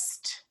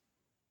best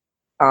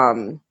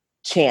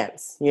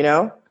chance, you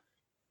know,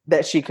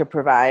 that she could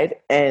provide.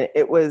 And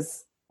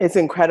it's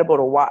incredible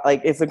to watch.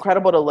 Like, it's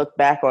incredible to look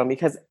back on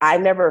because I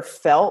never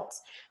felt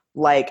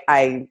like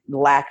I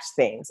lacked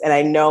things. And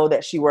I know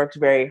that she worked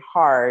very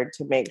hard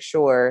to make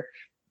sure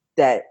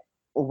that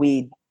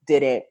we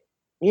didn't,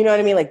 you know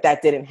what I mean? Like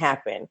that didn't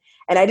happen.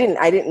 And I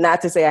didn't,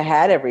 not to say I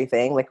had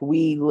everything. Like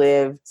we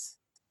lived,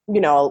 you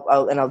know,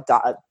 in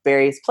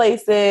various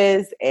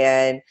places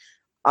and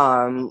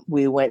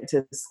we went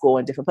to school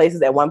in different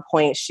places. At one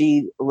point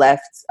she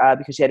left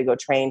because she had to go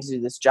train to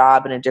do this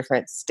job in a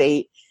different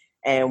state.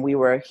 And we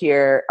were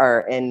here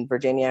or in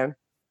Virginia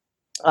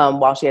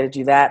while she had to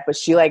do that. But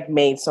she like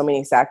made so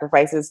many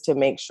sacrifices to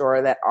make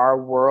sure that our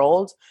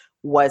world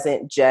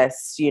wasn't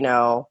just, you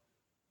know,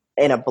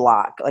 in a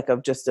block, like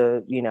of just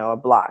a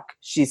block.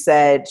 She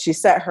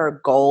set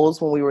her goals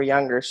when we were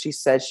younger. She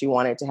said she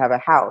wanted to have a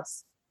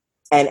house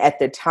And at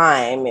the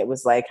time it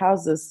was like,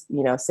 how's this,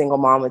 single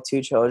mom with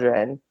 2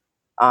 children,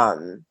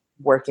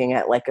 working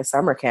at like a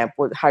summer camp?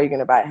 How are you going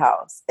to buy a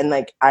house? And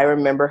like, I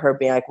remember her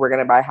being like, we're going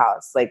to buy a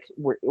house. Like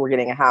we're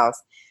getting a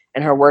house,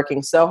 and her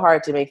working so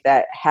hard to make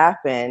that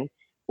happen.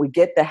 We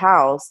get the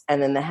house,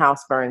 and then the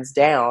house burns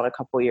down a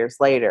couple years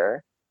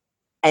later.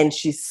 And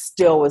she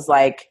still was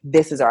like,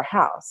 this is our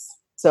house.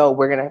 So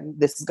we're going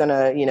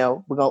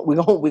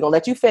to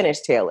let you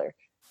finish, Taylor.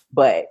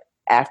 But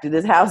after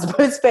this house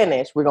is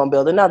finished, we're going to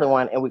build another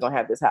one, and we're going to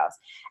have this house.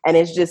 And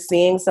it's just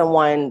seeing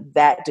someone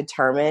that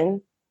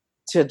determined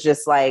to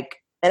just like,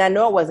 and I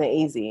know it wasn't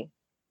easy.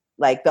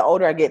 Like the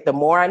older I get, the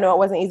more I know it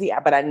wasn't easy,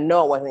 but I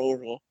know it wasn't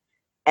easy.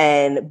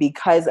 And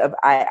because of,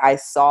 I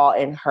saw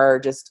in her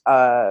just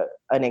an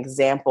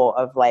example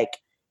of like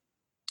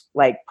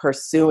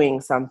pursuing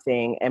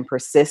something and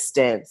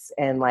persistence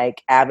and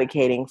like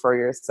advocating for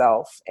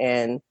yourself.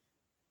 And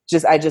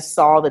I just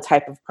saw the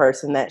type of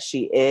person that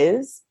she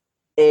is.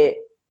 It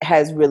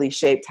has really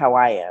shaped how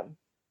I am.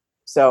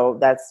 So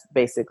that's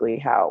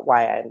basically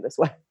why I am this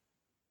way.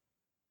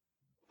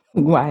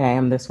 Why I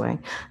am this way.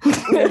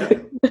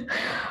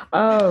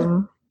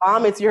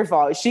 Mom, it's your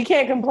fault. She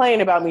can't complain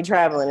about me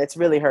traveling. It's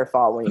really her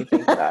fault when you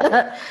think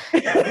about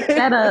it.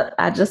 Shut up.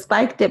 I just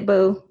spiked it,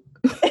 boo.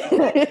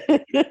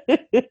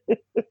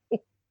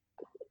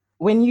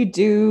 When you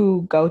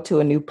do go to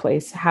a new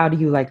place, how do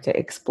you like to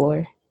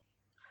explore?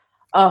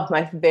 Oh,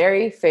 my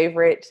very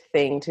favorite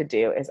thing to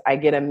do is I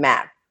get a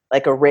map,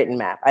 like a written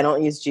map. I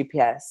don't use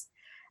GPS.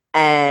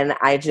 And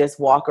I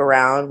just walk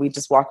around. We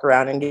just walk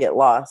around and get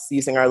lost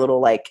using our little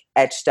like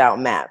etched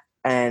out map.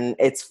 And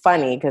it's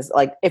funny because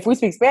like if we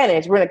speak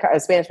Spanish, we're in a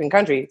Spanish-speaking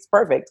country. It's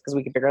perfect because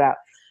we can figure it out.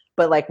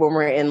 But like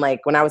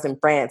when I was in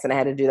France and I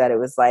had to do that, it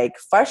was like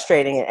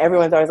frustrating. And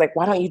everyone's always like,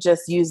 why don't you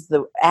just use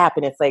the app?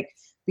 And it's like,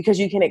 because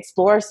you can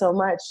explore so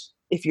much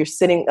if you're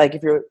sitting, like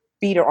if your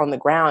feet are on the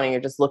ground and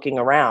you're just looking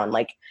around,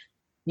 like,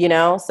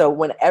 so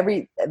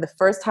the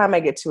first time I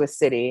get to a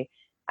city,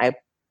 I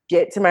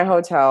get to my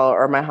hotel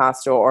or my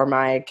hostel or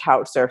my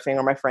couch surfing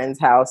or my friend's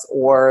house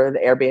or the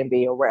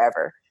Airbnb or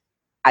wherever.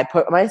 I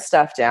put my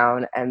stuff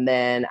down, and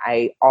then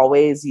I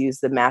always use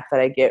the map that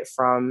I get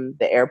from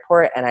the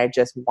airport, and I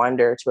just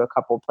wander to a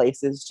couple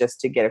places just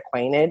to get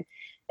acquainted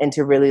and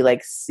to really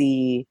like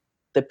see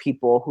the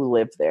people who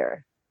live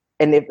there.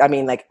 And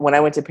like when I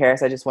went to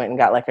Paris, I just went and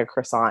got like a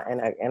croissant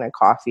and a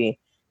coffee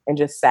and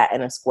just sat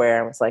in a square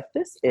and was like,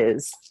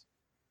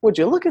 would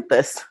you look at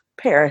this,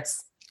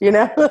 Paris?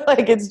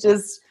 Like it's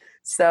just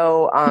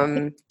so,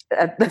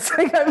 that's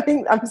like,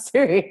 I'm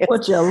serious.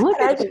 Would you look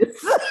at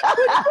this?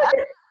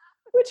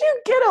 Would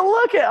you get a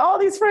look at all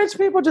these French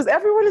people? Just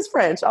everyone is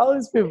French, all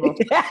these people.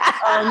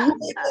 I'm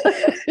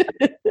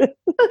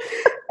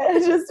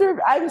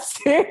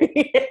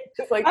serious.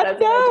 Like, I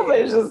know, but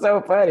it's just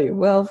so funny.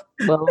 Well,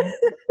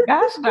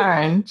 gosh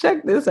darn,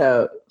 check this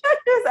out. Check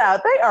this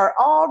out. They are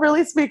all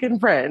really speaking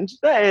French.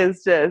 That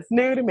is just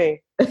new to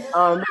me.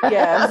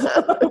 Yeah.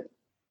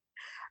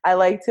 I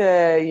like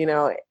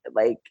to,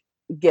 like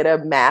get a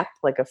map,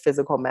 like a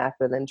physical map,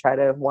 and then try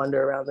to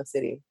wander around the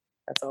city.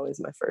 That's always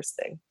my first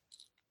thing.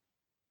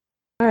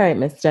 All right,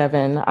 Ms.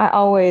 Devin, I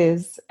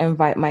always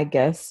invite my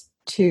guests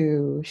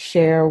to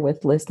share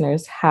with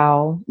listeners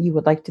how you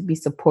would like to be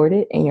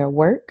supported in your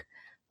work.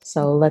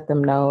 So let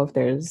them know if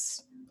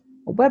there's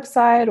a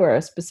website or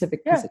a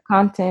specific piece of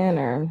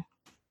content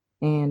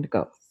and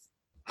go.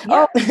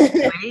 Yeah. Oh,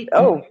 wait.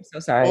 I'm so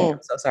sorry. I'm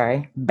so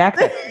sorry. Back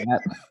that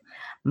up.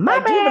 My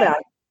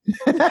bad.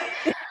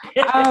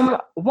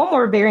 One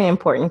more very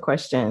important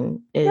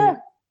question is,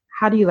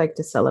 how do you like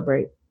to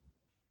celebrate?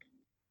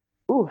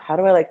 Ooh, how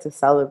do I like to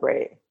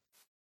celebrate?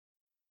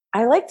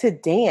 I like to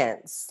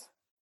dance.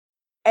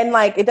 And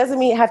like, it doesn't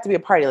mean it have to be a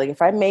party. Like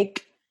if I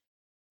make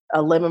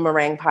a lemon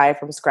meringue pie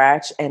from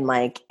scratch and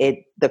like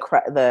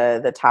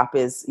the top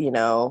is,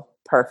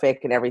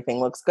 perfect and everything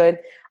looks good,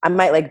 I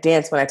might like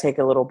dance when I take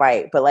a little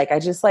bite. But like, I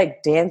just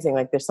like dancing.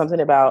 Like there's something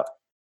about,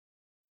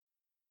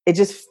 it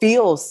just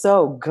feels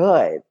so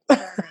good. I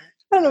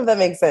don't know if that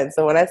makes sense.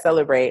 So when I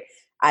celebrate,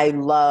 I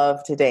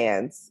love to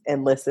dance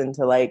and listen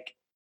to like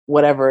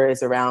whatever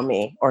is around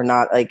me or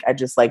not. Like, I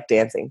just like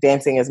dancing.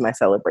 Dancing is my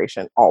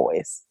celebration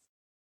always.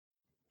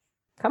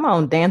 Come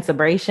on,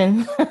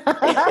 dance-abration.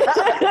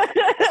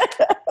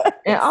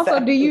 And also,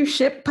 do you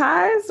ship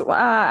pies?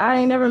 I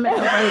ain't never met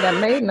nobody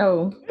that made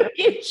no.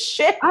 You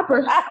ship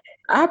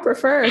I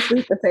prefer a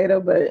sweet potato,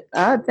 but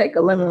I'd take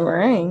a lemon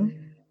meringue.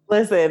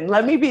 Listen,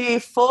 let me be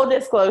full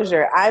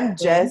disclosure. I'm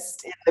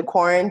just in the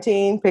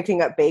quarantine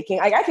picking up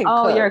baking. I can cook.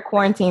 Oh, you're a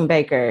quarantine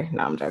baker.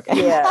 No, I'm joking.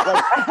 Yeah.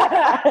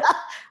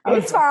 Like,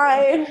 it's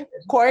fine.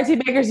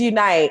 Quarantine bakers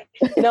unite.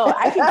 No,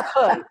 I can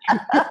cook.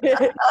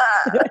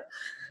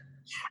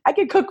 I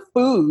can cook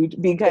food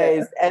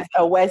because as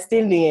a West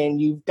Indian,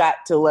 you've got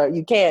to learn.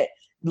 You can't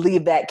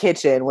leave that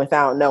kitchen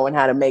without knowing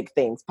how to make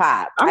things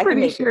pop. I'm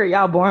pretty sure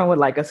y'all born with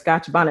like a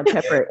Scotch bonnet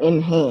pepper in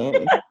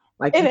hand.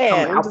 Like in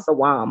hand. Come out the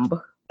womb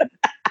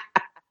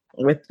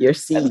with your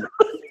seed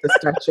to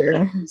start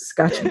your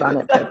Scotch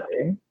bonnet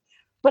pepper.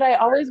 But I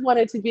always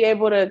wanted to be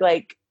able to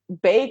like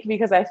bake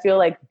because I feel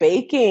like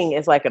baking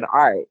is like an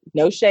art.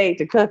 No shade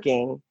to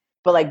cooking,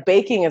 but like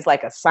baking is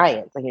like a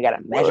science. Like you got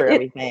to measure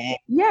everything.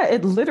 Yeah,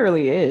 it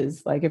literally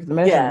is. Like if the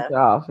measurement's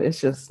off,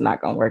 it's just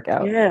not gonna work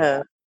out.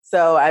 Yeah.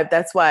 So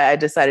that's why I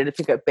decided to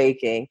pick up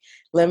baking.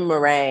 Lemon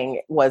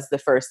meringue was the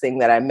first thing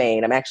that I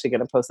made. I'm actually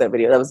going to post that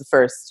video. That was the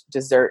first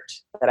dessert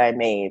that I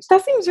made.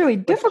 That seems really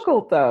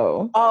difficult,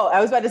 though. Oh, I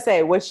was about to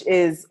say, which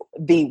is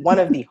one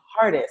of the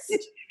hardest.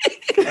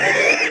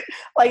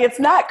 Like it's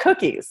not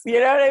cookies.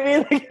 You know what I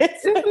mean? Like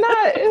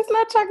it's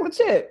not chocolate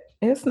chip.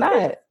 It's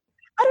not.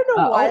 I don't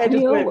know why I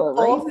just went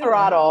full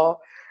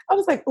throttle. I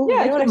was like,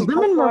 yeah, you know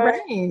lemon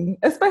meringue,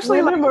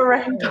 especially lemon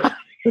meringue.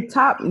 The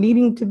top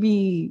needing to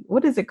be,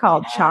 what is it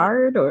called?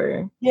 Charred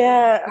or?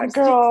 Yeah,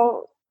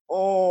 girl.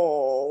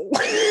 Oh.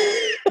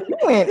 You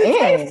went in. The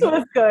taste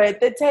was good.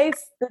 The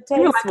taste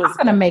was I'm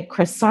going to make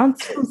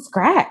croissants from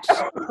scratch.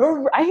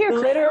 I hear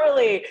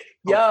literally,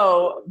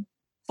 yo,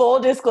 full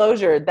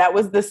disclosure, that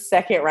was the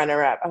second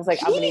runner-up. I was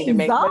like, I'm going to need to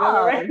make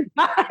lemon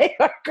meringue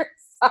or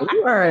croissant.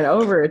 You are an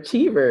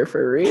overachiever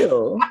for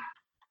real.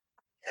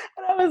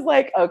 And I was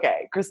like,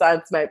 okay,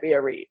 croissants might be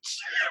a reach.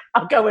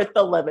 I'll go with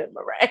the lemon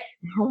meringue.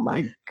 Oh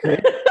my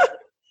goodness.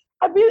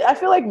 I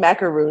feel like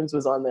macaroons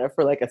was on there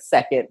for like a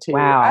second too.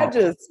 Wow. I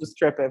just was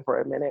tripping for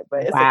a minute,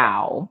 but it's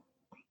wow.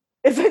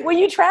 It's like when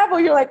you travel,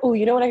 you're like, oh,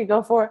 you know what I could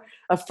go for?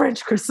 A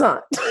French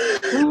croissant.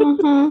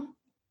 Mm-hmm.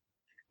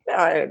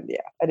 I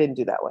didn't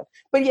do that one.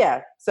 But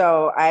yeah,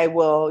 so I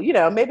will,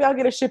 maybe I'll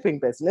get a shipping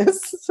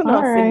business. So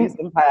I'll send you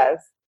some pies.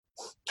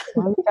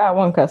 Well, you got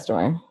one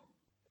customer.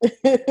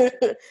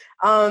 Okay.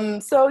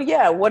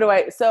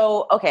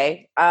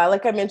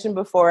 Like I mentioned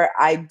before,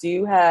 I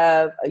do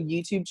have a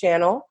YouTube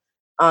channel.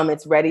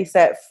 It's Ready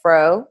Set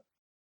Fro.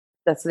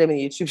 That's the name of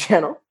the YouTube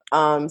channel.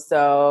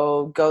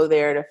 So go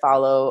there to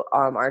follow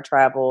our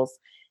travels.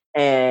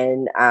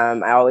 And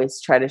I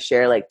always try to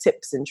share like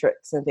tips and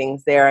tricks and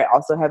things there. I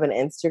also have an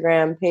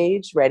Instagram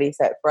page, Ready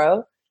Set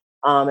Fro.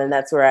 And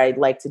that's where I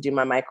like to do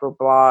my micro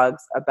blogs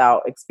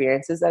about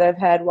experiences that I've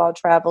had while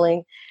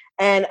traveling.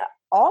 And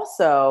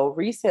also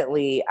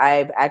recently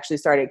I've actually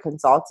started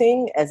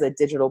consulting as a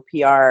digital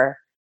PR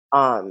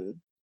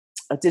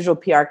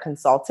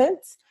consultant.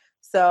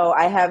 So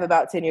I have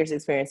about 10 years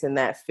experience in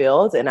that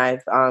field, and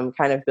I've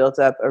kind of built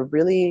up a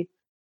really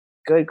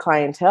good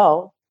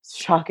clientele,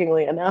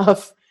 shockingly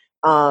enough,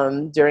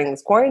 during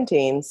this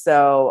quarantine.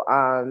 So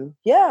I'm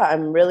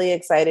really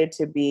excited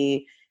to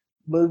be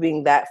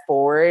moving that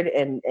forward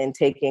and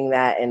taking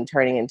that and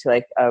turning into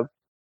like a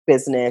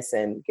business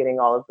and getting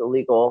all of the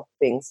legal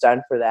things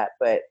done for that.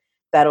 But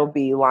that'll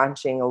be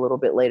launching a little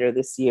bit later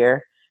this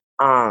year.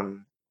 But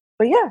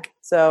yeah,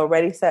 so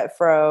Ready Set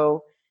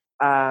Fro,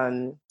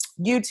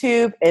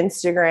 YouTube,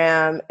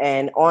 Instagram,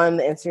 and on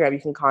the Instagram, you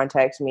can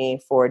contact me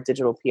for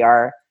digital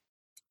PR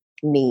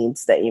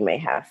needs that you may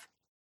have.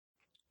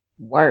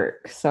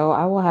 Work. So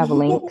I will have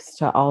links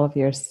to all of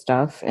your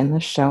stuff in the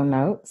show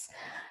notes.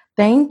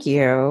 Thank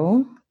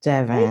you,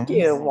 Devin. Thank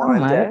you,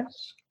 Wanda.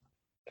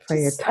 For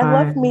your time.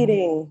 I love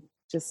meeting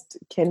just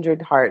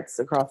kindred hearts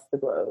across the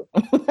globe.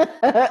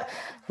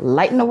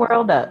 Lighten the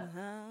world up.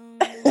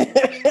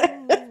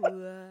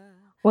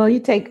 Well,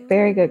 you take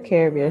very good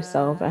care of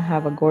yourself and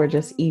have a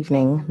gorgeous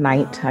evening,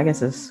 night. I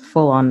guess it's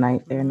full on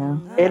night there now.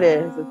 It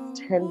is. It's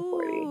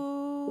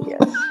 10:40.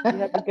 Yes. You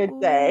have a good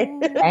day.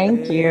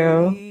 Thank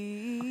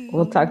you.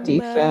 We'll talk to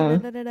you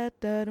soon.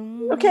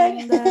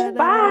 Okay.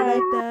 Bye.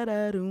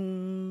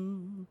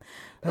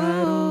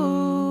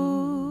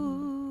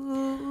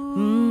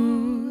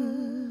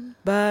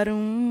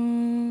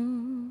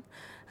 Barum,